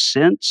this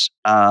sense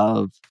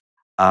of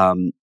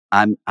I'm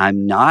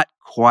not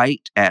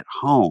quite at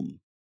home,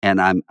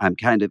 and I'm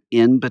kind of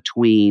in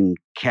between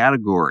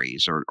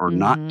categories or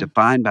not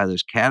defined by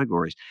those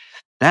categories.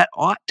 That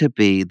ought to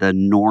be the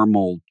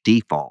normal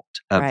default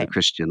of the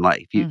Christian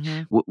life.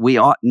 We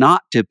ought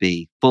not to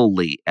be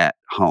fully at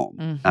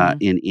home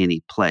in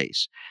any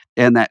place,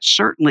 and that's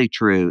certainly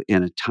true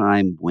in a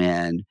time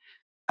when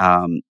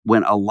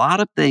a lot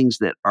of things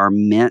that are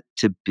meant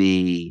to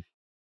be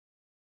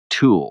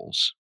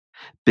tools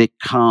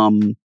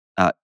become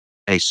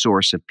a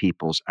source of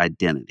people's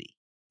identity.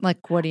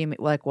 Like, what do you mean?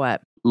 Like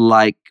what?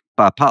 Like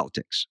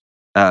politics.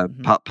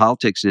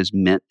 Politics is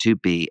meant to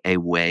be a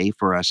way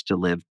for us to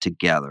live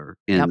together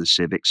in the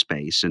civic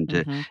space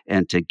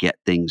and to get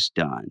things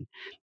done.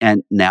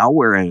 And now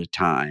we're at a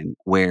time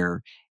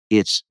where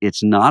it's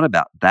not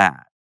about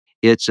that.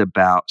 It's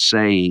about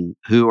saying,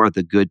 who are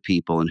the good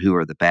people and who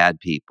are the bad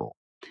people,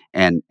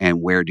 and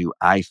where do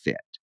I fit?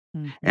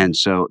 And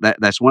so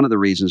that's one of the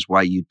reasons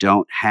why you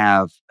don't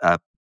have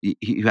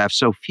you have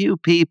so few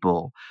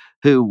people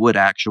who would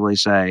actually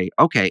say,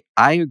 okay,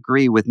 I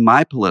agree with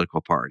my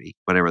political party,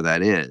 whatever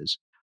that is,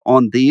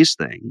 on these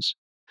things,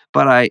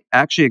 but I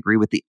actually agree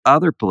with the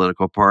other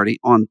political party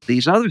on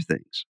these other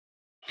things.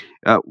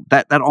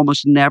 That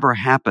almost never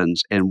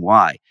happens. And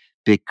why?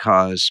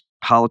 Because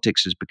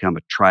politics has become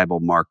a tribal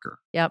marker.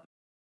 Yep.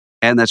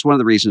 And that's one of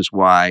the reasons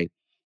why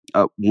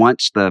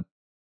once the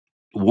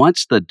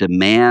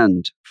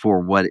demand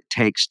for what it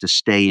takes to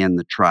stay in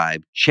the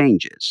tribe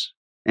changes,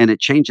 and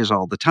it changes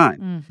all the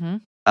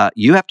time,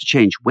 you have to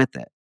change with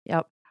it.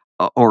 Yep.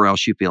 Or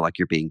else you feel like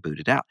you're being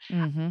booted out.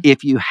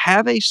 If you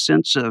have a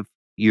sense of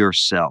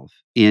yourself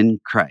in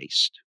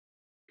Christ,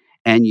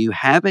 and you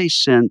have a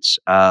sense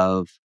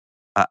of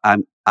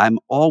I'm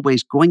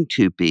always going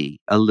to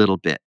be a little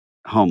bit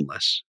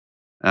homeless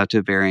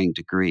to varying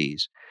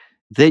degrees,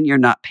 then you're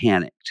not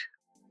panicked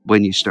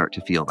when you start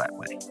to feel that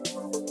way.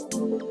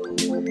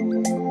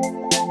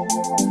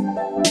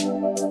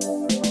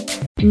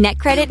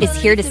 NetCredit is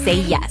here to say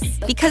yes,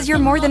 because you're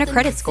more than a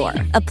credit score.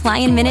 Apply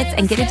in minutes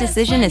and get a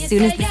decision as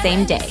soon as the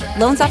same day.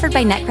 Loans offered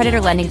by NetCredit or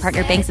lending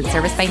partner banks and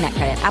serviced by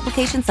NetCredit.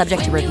 Application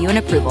subject to review and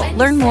approval.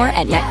 Learn more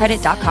at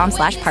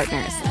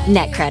netcredit.com/partners.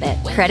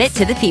 NetCredit. Credit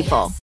to the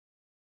people.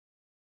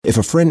 If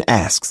a friend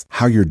asks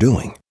how you're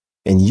doing,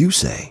 and you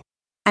say,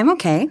 I'm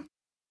okay.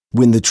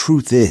 when the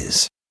truth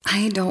is,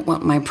 I don't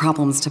want my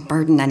problems to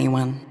burden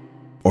anyone.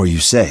 or you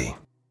say,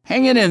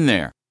 Hang it in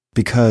there.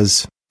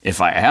 because,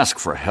 If I ask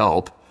for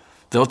help,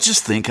 they'll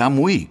just think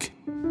I'm weak.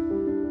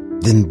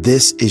 then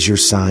this is your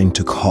sign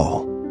to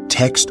call,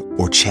 text,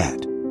 or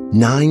chat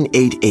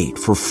 988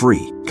 for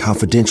free,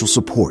 confidential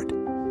support.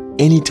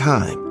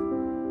 Anytime.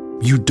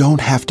 You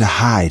don't have to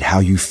hide how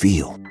you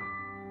feel.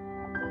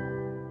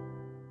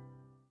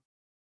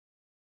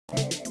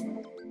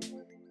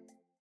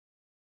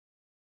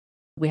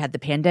 We had the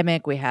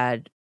pandemic, we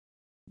had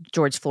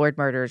George Floyd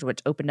murders,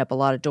 which opened up a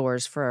lot of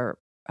doors for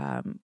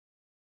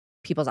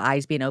people's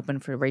eyes being open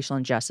for racial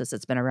injustice.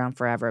 It's been around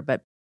forever,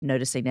 but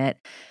noticing it.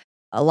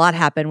 A lot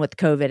happened with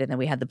COVID, and then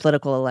we had the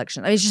political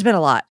election. I mean, it's just been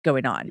a lot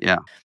going on. Yeah.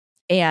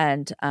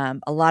 And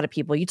a lot of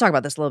people, you talk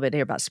about this a little bit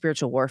here about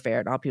spiritual warfare,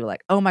 and all people are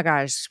like, oh my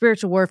gosh,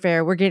 spiritual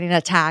warfare, we're getting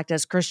attacked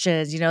as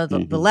Christians. You know,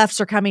 the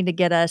lefts are coming to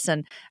get us.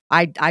 And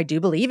I do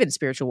believe in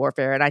spiritual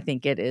warfare, and I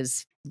think it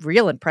is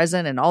real and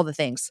present and all the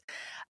things.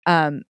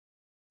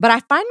 But I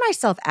find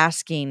myself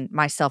asking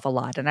myself a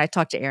lot, and I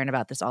talk to Aaron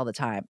about this all the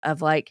time,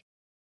 of like,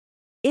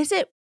 is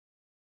it,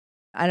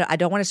 I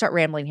don't want to start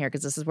rambling here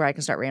because this is where I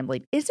can start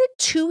rambling. Is it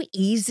too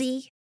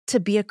easy to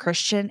be a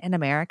Christian in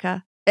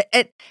America?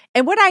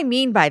 And what I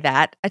mean by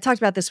that, I talked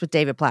about this with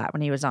David Platt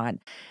when he was on.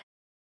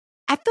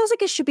 It feels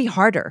like it should be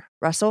harder,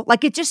 Russell.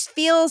 Like it just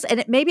feels,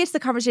 and maybe it's the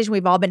conversation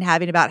we've all been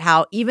having about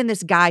how even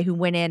this guy who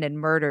went in and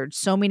murdered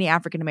so many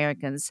African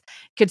Americans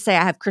could say,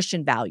 I have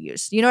Christian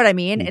values. You know what I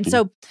mean? And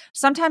so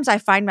sometimes I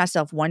find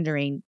myself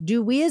wondering,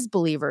 do we as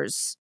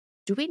believers,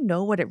 do we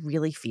know what it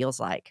really feels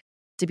like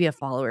to be a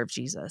follower of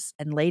Jesus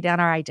and lay down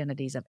our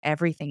identities of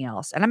everything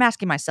else? And I'm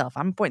asking myself,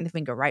 I'm pointing the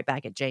finger right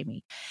back at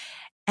Jamie.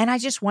 And I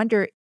just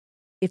wonder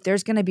if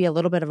there's going to be a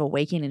little bit of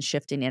awakening and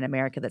shifting in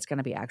America that's going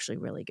to be actually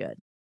really good.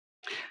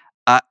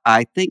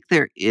 I think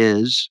there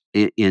is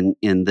in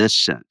this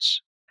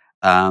sense.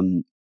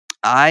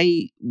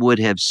 I would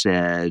have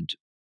said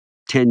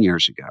 10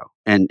 years ago,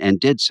 and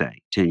did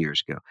say 10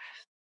 years ago,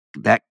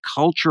 that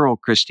cultural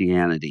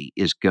Christianity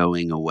is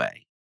going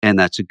away. And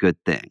that's a good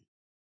thing,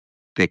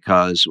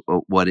 because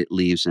what it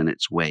leaves in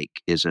its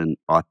wake is an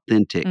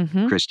authentic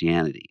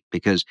Christianity.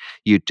 Because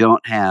you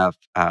don't have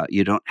to, I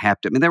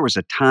mean, there was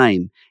a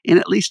time in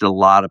at least a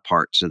lot of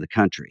parts of the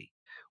country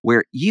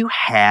where you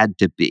had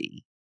to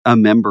be a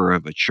member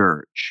of a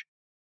church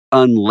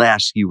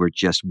unless you were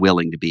just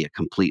willing to be a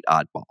complete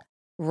oddball.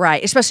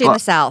 Right. Especially in the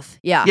South.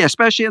 Yeah. Yeah.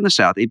 Especially in the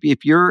South.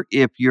 If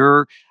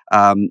you're,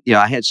 I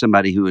had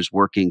somebody who was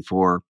working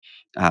for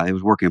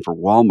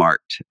Walmart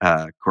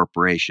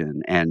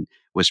Corporation and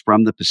was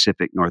from the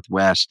Pacific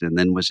Northwest and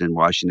then was in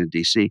Washington,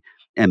 D.C.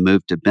 and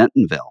moved to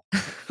Bentonville.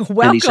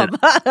 Welcome.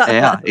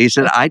 And he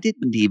said, I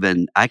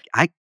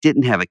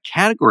didn't have a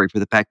category for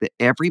the fact that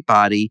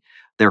everybody,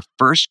 their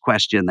first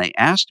question they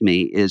asked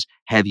me is,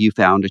 have you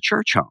found a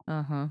church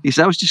home? He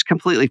said, that was just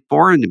completely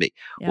foreign to me.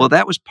 Yeah. Well,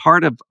 that was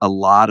part of a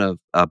lot of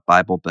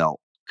Bible Belt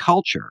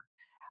culture.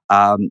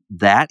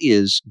 That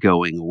is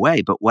going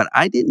away. But what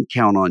I didn't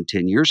count on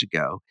 10 years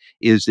ago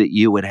is that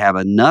you would have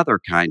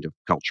another kind of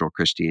cultural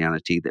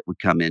Christianity that would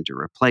come in to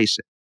replace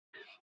it.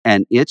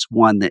 And it's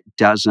one that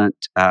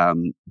doesn't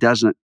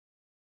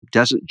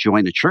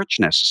join a church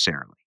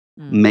necessarily,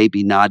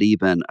 maybe not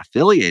even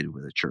affiliated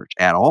with a church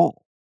at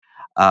all,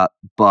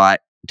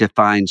 but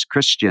defines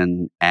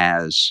Christian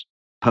as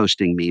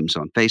posting memes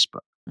on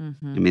Facebook.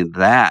 I mean,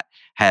 that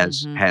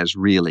has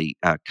really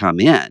come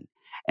in.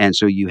 And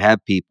so you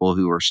have people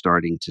who are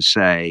starting to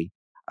say,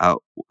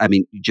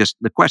 just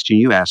the question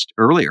you asked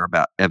earlier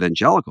about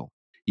evangelical,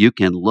 you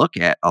can look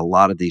at a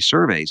lot of these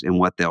surveys, and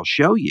what they'll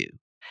show you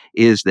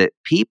is that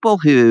people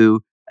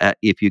who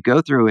if you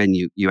go through and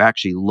you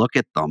actually look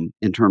at them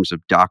in terms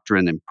of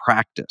doctrine and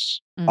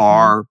practice, Mm-hmm.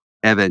 are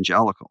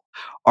evangelical,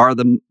 are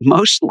the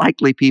most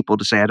likely people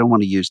to say, I don't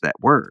want to use that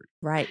word.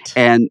 Right.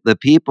 And the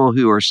people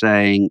who are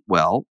saying,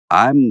 well,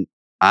 I'm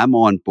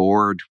on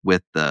board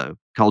with the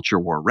culture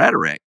war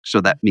rhetoric,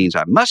 so that means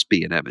I must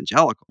be an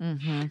evangelical,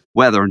 Mm-hmm.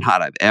 whether or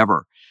not I've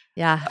ever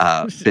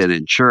Yeah. been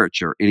in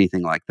church or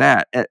anything like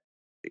that.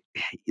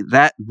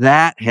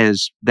 That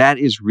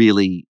is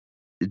really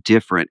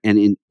different,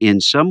 and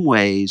in some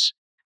ways,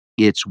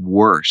 it's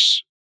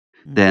worse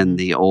than Mm-hmm.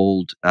 the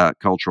old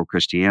cultural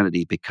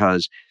Christianity,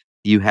 because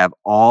you have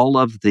all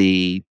of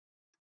the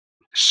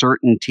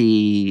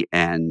certainty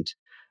and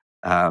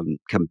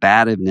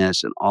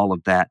combativeness and all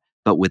of that,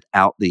 but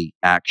without the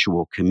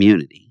actual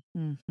community.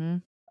 Mm-hmm.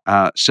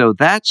 So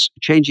that's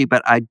changing.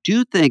 But I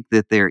do think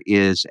that there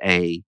is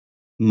a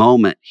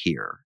moment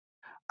here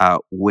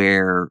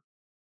where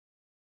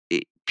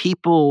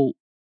people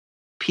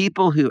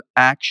who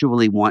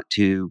actually want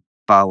to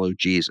follow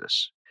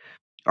Jesus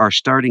are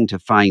starting to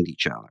find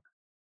each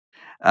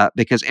other,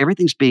 because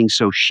everything's being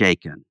so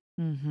shaken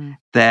Mm-hmm.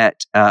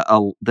 that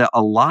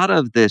a lot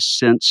of this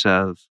sense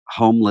of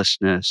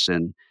homelessness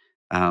and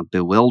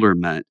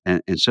bewilderment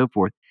and so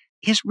forth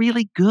is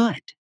really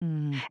good.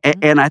 Mm-hmm.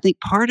 And I think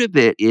part of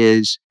it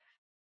is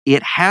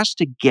it has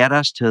to get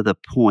us to the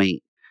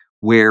point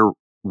where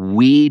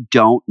we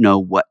don't know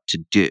what to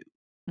do.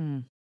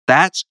 Mm.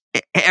 That's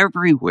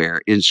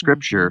everywhere in Mm-hmm.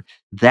 Scripture.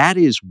 That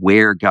is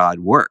where God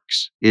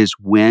works, is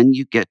when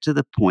you get to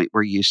the point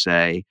where you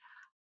say,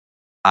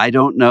 I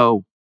don't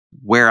know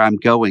where I'm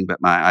going,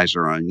 but my eyes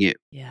are on you.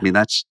 Yeah. I mean,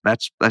 that's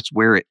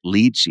where it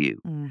leads you.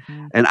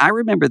 Mm-hmm. And I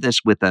remember this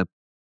with a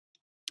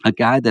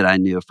guy that I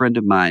knew, a friend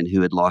of mine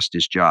who had lost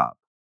his job.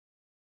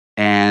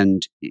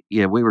 And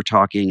we were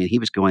talking, and he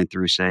was going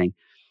through saying,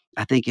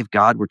 I think if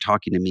God were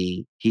talking to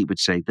me, he would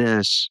say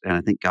this, and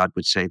I think God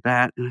would say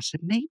that. And I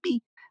said,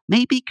 maybe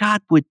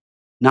God would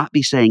not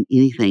be saying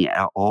anything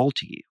at all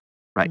to you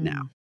right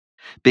now,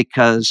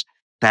 because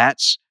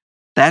that's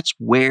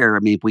where, I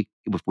mean,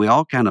 if we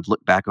all kind of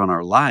look back on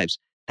our lives,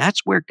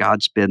 that's where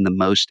God's been the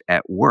most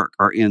at work,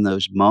 or in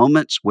those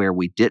moments where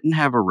we didn't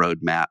have a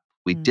roadmap,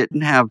 we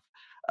didn't have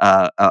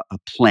a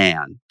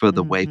plan for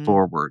the way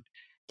forward,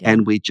 Yeah.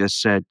 and we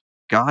just said,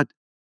 God,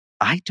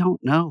 I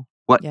don't know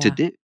what to Yeah.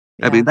 do.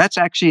 I Yeah. mean, that's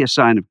actually a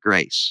sign of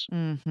grace.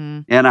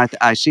 Mm-hmm. And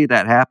I see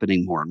that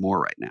happening more and more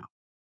right now.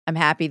 I'm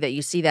happy that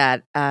you see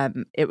that. I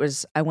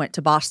went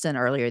to Boston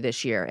earlier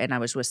this year, and I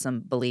was with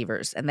some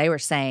believers, and they were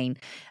saying,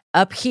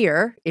 up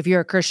here, if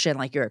you're a Christian,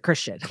 like you're a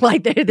Christian,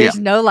 like there's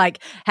no like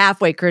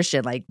halfway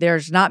Christian, like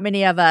there's not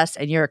many of us,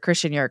 and you're a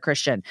Christian, you're a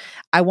Christian.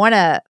 I want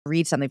to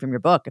read something from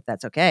your book, if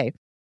that's okay.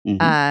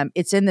 Mm-hmm.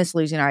 It's in this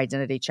Losing Our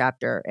Identity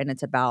chapter, and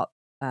it's about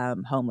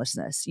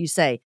homelessness. You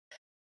say,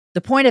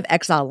 the point of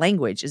exile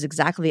language is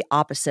exactly the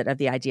opposite of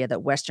the idea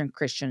that Western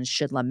Christians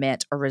should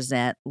lament or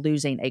resent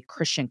losing a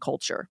Christian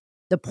culture.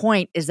 The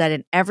point is that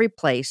in every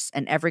place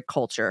and every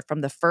culture, from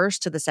the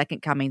first to the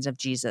second comings of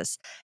Jesus,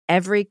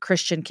 every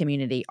Christian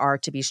community are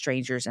to be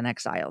strangers and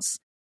exiles.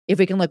 If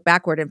we can look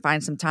backward and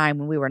find some time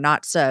when we were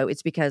not so,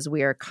 it's because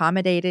we are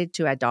accommodated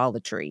to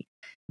idolatry,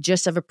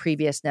 just of a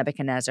previous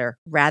Nebuchadnezzar,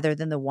 rather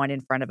than the one in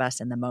front of us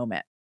in the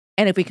moment.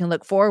 And if we can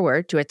look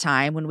forward to a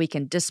time when we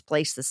can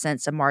displace the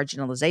sense of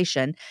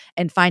marginalization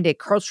and find a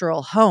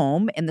cultural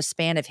home in the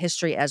span of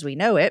history as we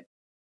know it,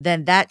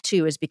 then that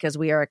too is because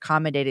we are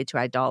accommodated to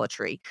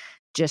idolatry,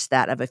 just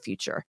that of a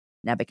future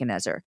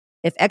Nebuchadnezzar.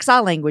 If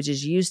exile language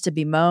is used to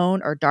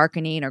bemoan or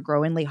darkening or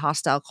growingly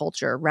hostile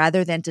culture,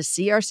 rather than to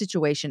see our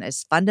situation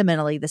as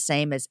fundamentally the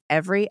same as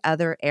every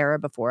other era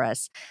before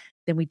us,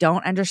 then we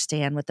don't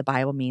understand what the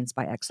Bible means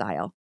by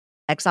exile.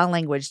 Exile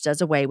language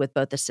does away with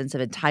both a sense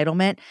of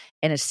entitlement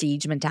and a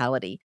siege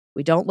mentality.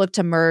 We don't look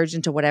to merge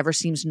into whatever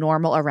seems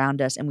normal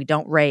around us, and we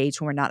don't rage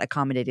when we're not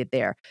accommodated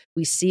there.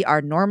 We see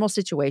our normal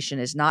situation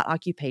as not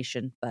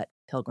occupation, but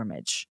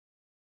pilgrimage.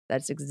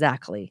 That's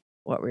exactly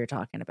what we were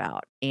talking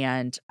about.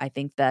 And I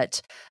think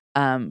that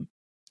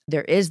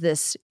there is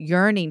this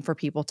yearning for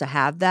people to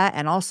have that.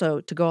 And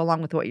also to go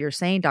along with what you're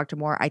saying, Dr.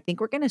 Moore, I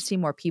think we're going to see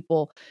more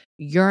people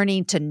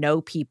yearning to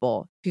know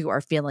people who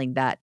are feeling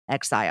that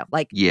exile,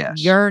 like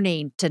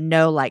yearning to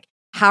know, like,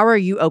 how are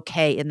you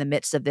okay in the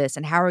midst of this?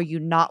 And how are you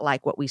not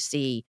like what we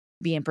see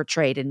being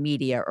portrayed in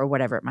media or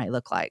whatever it might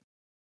look like?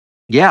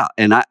 Yeah.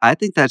 And I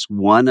think that's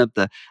one of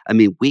the, I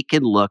mean, we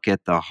can look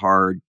at the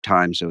hard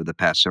times over the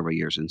past several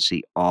years and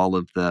see all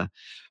of the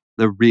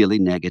really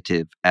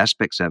negative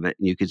aspects of it.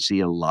 And you can see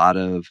a lot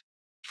of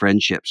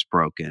friendships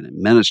broken and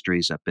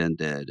ministries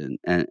upended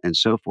and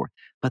so forth.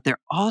 But there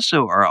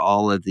also are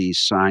all of these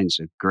signs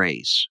of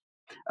grace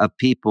of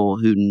people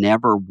who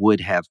never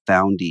would have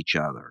found each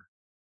other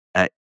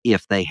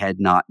if they had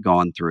not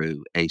gone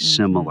through a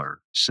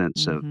similar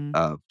sense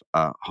of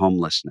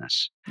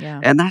homelessness. Yeah.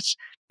 And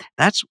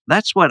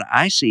that's what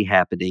I see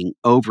happening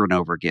over and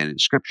over again in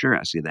Scripture.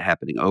 I see that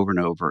happening over and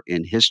over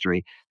in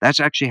history. That's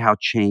actually how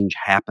change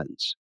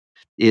happens,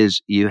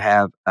 is you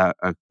have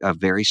a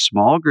very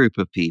small group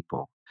of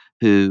people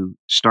who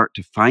start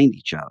to find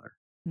each other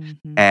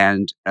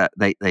And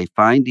they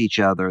find each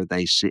other.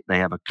 They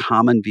have a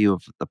common view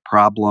of the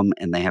problem,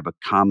 and they have a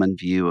common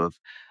view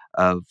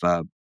of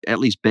at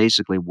least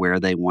basically where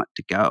they want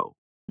to go,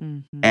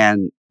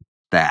 and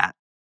that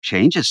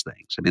changes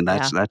things. I mean,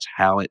 that's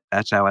how it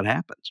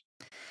happens.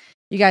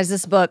 You guys,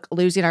 this book,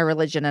 Losing Our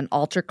Religion, An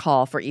Altar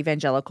Call for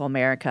Evangelical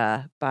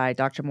America by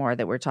Dr. Moore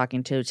that we're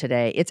talking to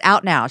today. It's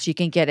out now, so you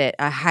can get it.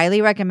 I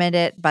highly recommend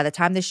it. By the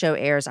time the show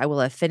airs, I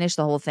will have finished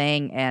the whole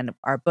thing, and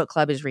our book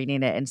club is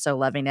reading it and so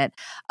loving it.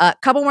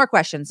 Couple more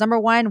questions. Number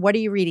one, what are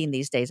you reading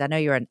these days? I know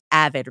you're an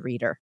avid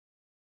reader.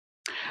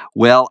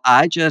 Well,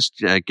 I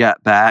just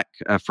got back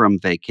from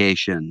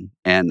vacation,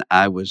 and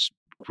I was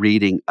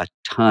reading a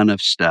ton of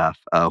stuff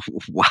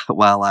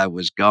while I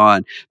was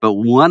gone. But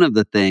one of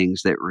the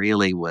things that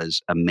really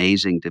was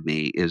amazing to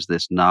me is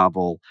this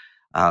novel,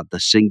 The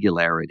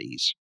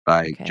Singularities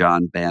by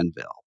John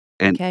Banville.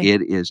 And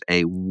it is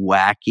a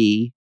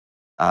wacky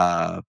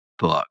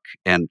book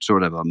and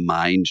sort of a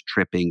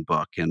mind-tripping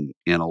book in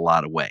a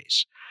lot of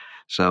ways.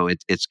 So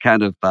it's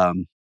kind of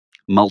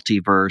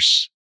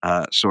multiverse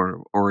sort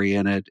of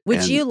oriented.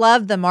 Which you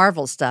love the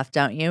Marvel stuff,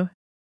 don't you?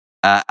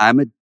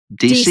 I'm a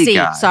DC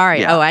guy.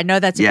 Sorry. Yeah. Oh, I know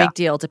that's a big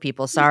deal to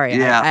people. Sorry.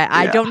 Yeah.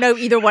 I don't know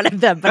either one of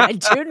them, but I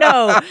do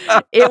know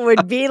it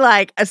would be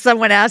like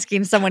someone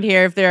asking someone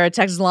here if they're a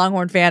Texas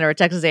Longhorn fan or a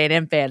Texas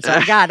A&M fan. So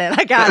I got it.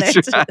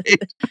 That's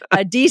right.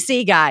 A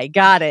DC guy.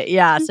 Got it.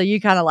 Yeah. So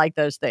you kind of like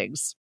those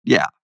things.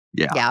 Yeah.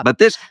 But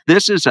this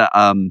is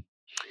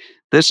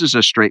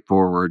a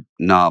straightforward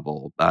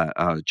novel by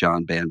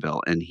John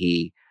Banville, and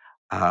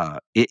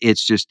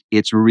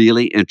it's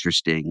really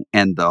interesting.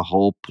 And the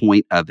whole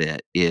point of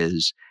it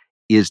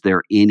is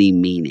there any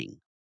meaning?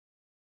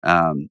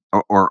 Or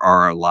are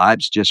our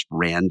lives just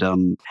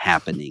random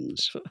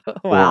happenings?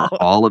 Wow.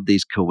 Or all of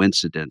these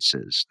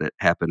coincidences that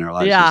happen in our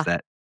lives?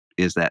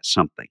 Is that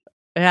something?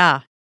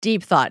 Yeah.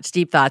 Deep thoughts.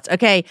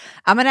 Okay.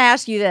 I'm going to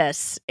ask you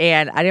this,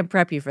 and I didn't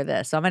prep you for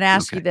this. So I'm going to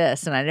ask you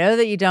this, and I know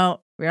that you're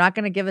not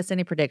going to give us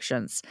any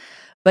predictions,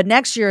 but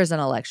next year is an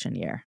election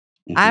year.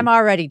 I'm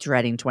already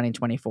dreading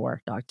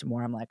 2024, Dr.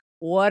 Moore. I'm like,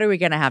 what are we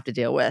going to have to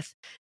deal with?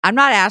 I'm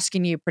not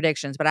asking you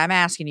predictions, but I'm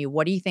asking you,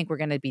 what do you think we're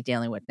going to be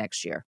dealing with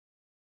next year?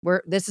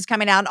 This is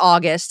coming out in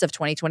August of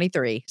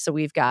 2023. So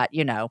we've got,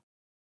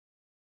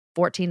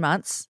 14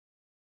 months.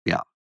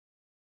 Yeah.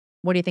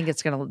 What do you think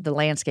the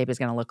landscape is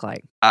going to look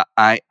like?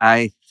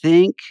 I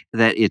think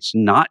that it's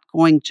not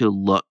going to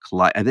look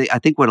like, I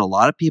think what a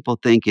lot of people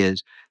think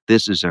is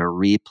this is a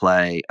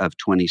replay of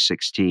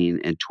 2016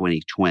 and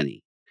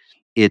 2020.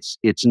 It's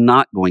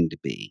not going to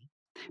be,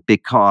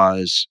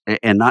 because,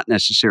 and not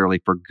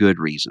necessarily for good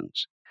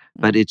reasons,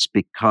 but it's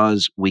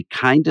because we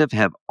kind of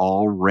have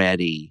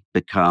already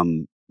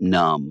become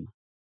numb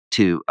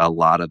to a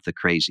lot of the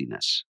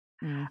craziness.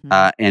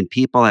 And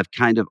people have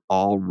kind of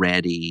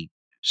already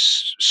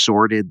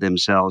sorted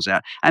themselves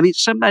out. I mean,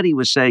 somebody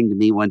was saying to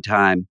me one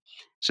time,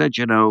 said,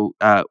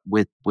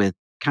 with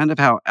kind of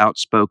how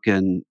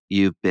outspoken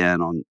you've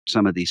been on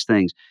some of these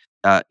things,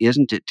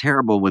 isn't it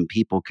terrible when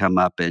people come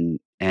up and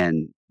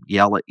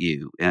yell at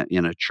you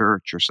in a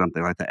church or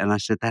something like that? And I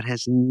said, that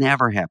has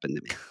never happened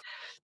to me.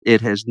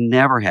 It has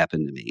never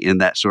happened to me in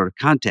that sort of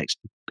context.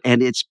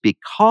 And it's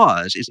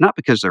not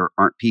because there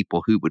aren't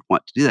people who would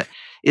want to do that.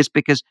 It's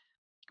because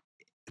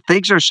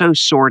things are so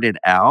sorted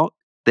out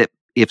that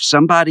if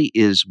somebody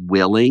is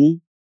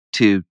willing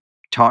to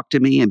talk to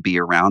me and be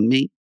around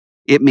me,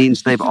 it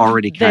means they've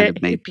already kind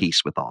of made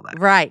peace with all that.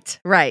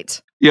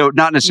 Right.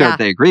 Not necessarily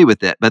they agree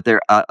with it, but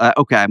they're,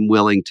 okay, I'm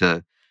willing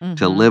to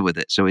live with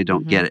it, so we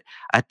don't get it.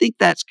 I think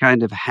that's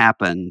kind of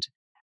happened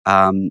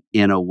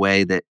in a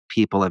way that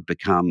people have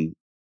become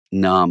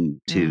numb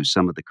to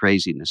some of the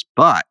craziness.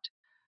 But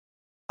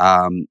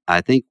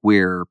I think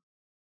we're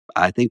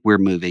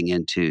moving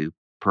into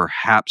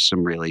perhaps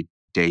some really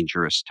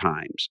dangerous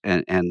times,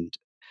 and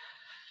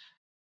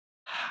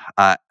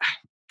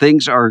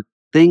things are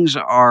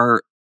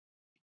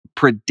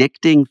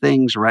predicting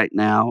things right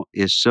now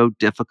is so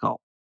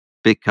difficult,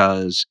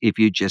 because if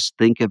you just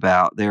think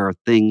about, there are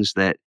things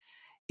that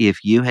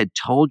if you had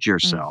told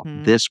yourself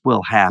this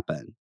will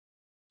happen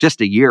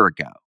just a year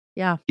ago,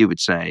 you would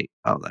say,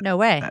 "Oh, no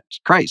way, that's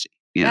crazy."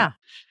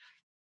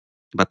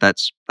 But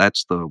that's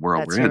the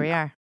world we're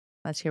in.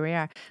 That's here we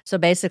are. So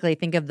basically,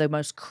 think of the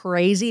most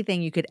crazy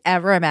thing you could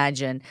ever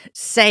imagine.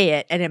 Say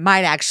it, and it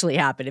might actually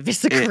happen if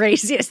it's the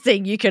craziest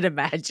thing you could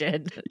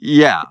imagine.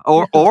 Yeah,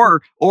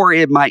 or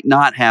it might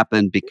not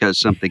happen because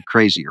something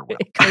crazier will.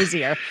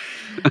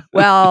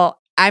 Well,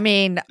 I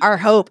mean, our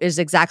hope is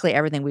exactly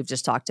everything we've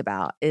just talked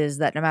about, is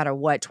that no matter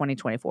what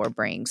 2024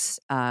 brings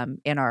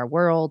in our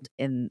world,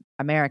 in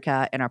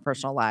America, in our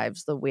personal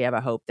lives, that we have a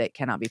hope that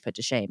cannot be put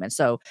to shame. And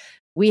so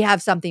we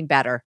have something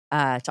better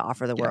to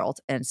offer the world.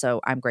 And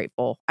so I'm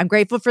grateful. I'm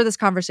grateful for this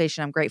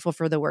conversation. I'm grateful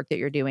for the work that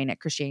you're doing at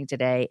Christianity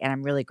Today. And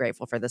I'm really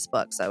grateful for this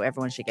book. So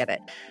everyone should get it.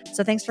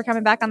 So thanks for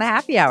coming back on the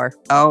Happy Hour.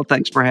 Oh,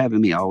 thanks for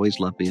having me. I always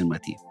love being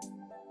with you.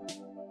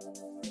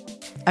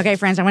 Okay,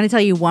 friends, I want to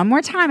tell you one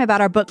more time about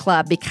our book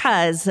club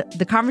because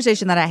the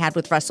conversation that I had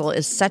with Russell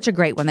is such a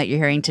great one that you're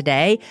hearing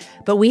today.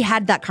 But we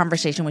had that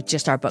conversation with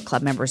just our book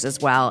club members as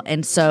well.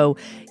 And so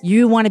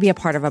you want to be a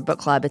part of our book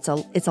club. It's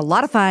a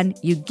lot of fun.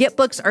 You get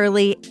books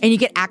early and you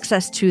get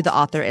access to the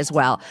author as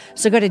well.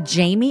 So go to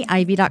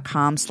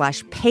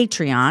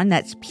jamieivey.com/Patreon.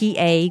 That's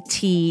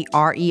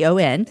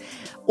Patreon.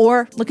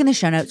 Or look in the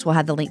show notes. We'll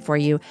have the link for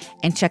you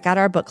and check out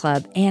our book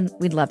club. And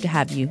we'd love to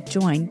have you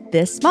join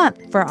this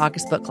month for our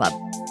August book club.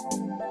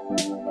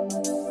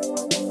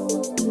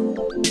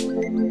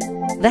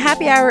 The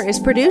Happy Hour is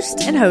produced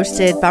and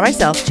hosted by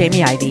myself,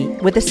 Jamie Ivey,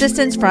 with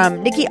assistance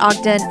from Nikki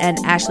Ogden and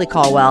Ashley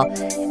Caldwell.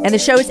 And the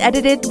show is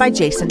edited by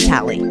Jason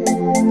Talley.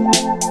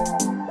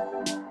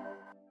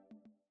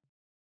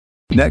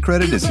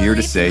 NetCredit is here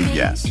to say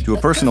yes to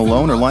a personal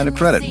loan or line of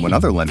credit when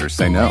other lenders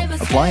say no.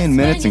 Apply in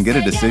minutes and get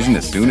a decision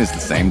as soon as the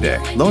same day.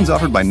 Loans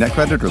offered by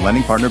NetCredit or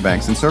lending partner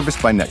banks and serviced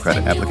by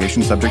NetCredit.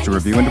 Application subject to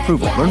review and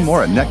approval. Learn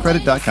more at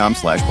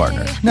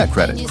netcredit.com/partner.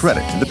 NetCredit.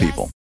 Credit to the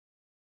people.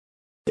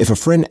 If a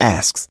friend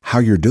asks how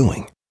you're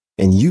doing,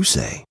 and you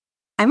say,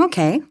 I'm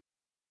okay.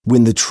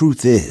 When the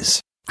truth is,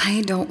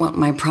 I don't want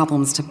my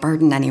problems to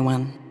burden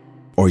anyone.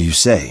 Or you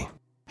say,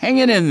 Hang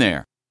it in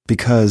there.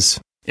 Because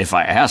if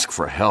I ask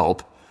for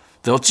help,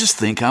 they'll just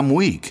think I'm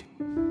weak.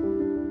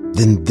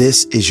 Then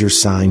this is your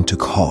sign to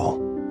call,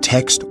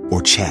 text,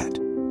 or chat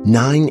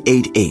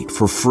 988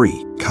 for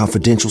free,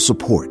 confidential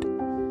support.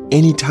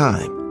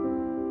 Anytime.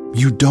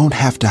 You don't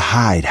have to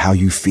hide how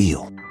you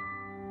feel.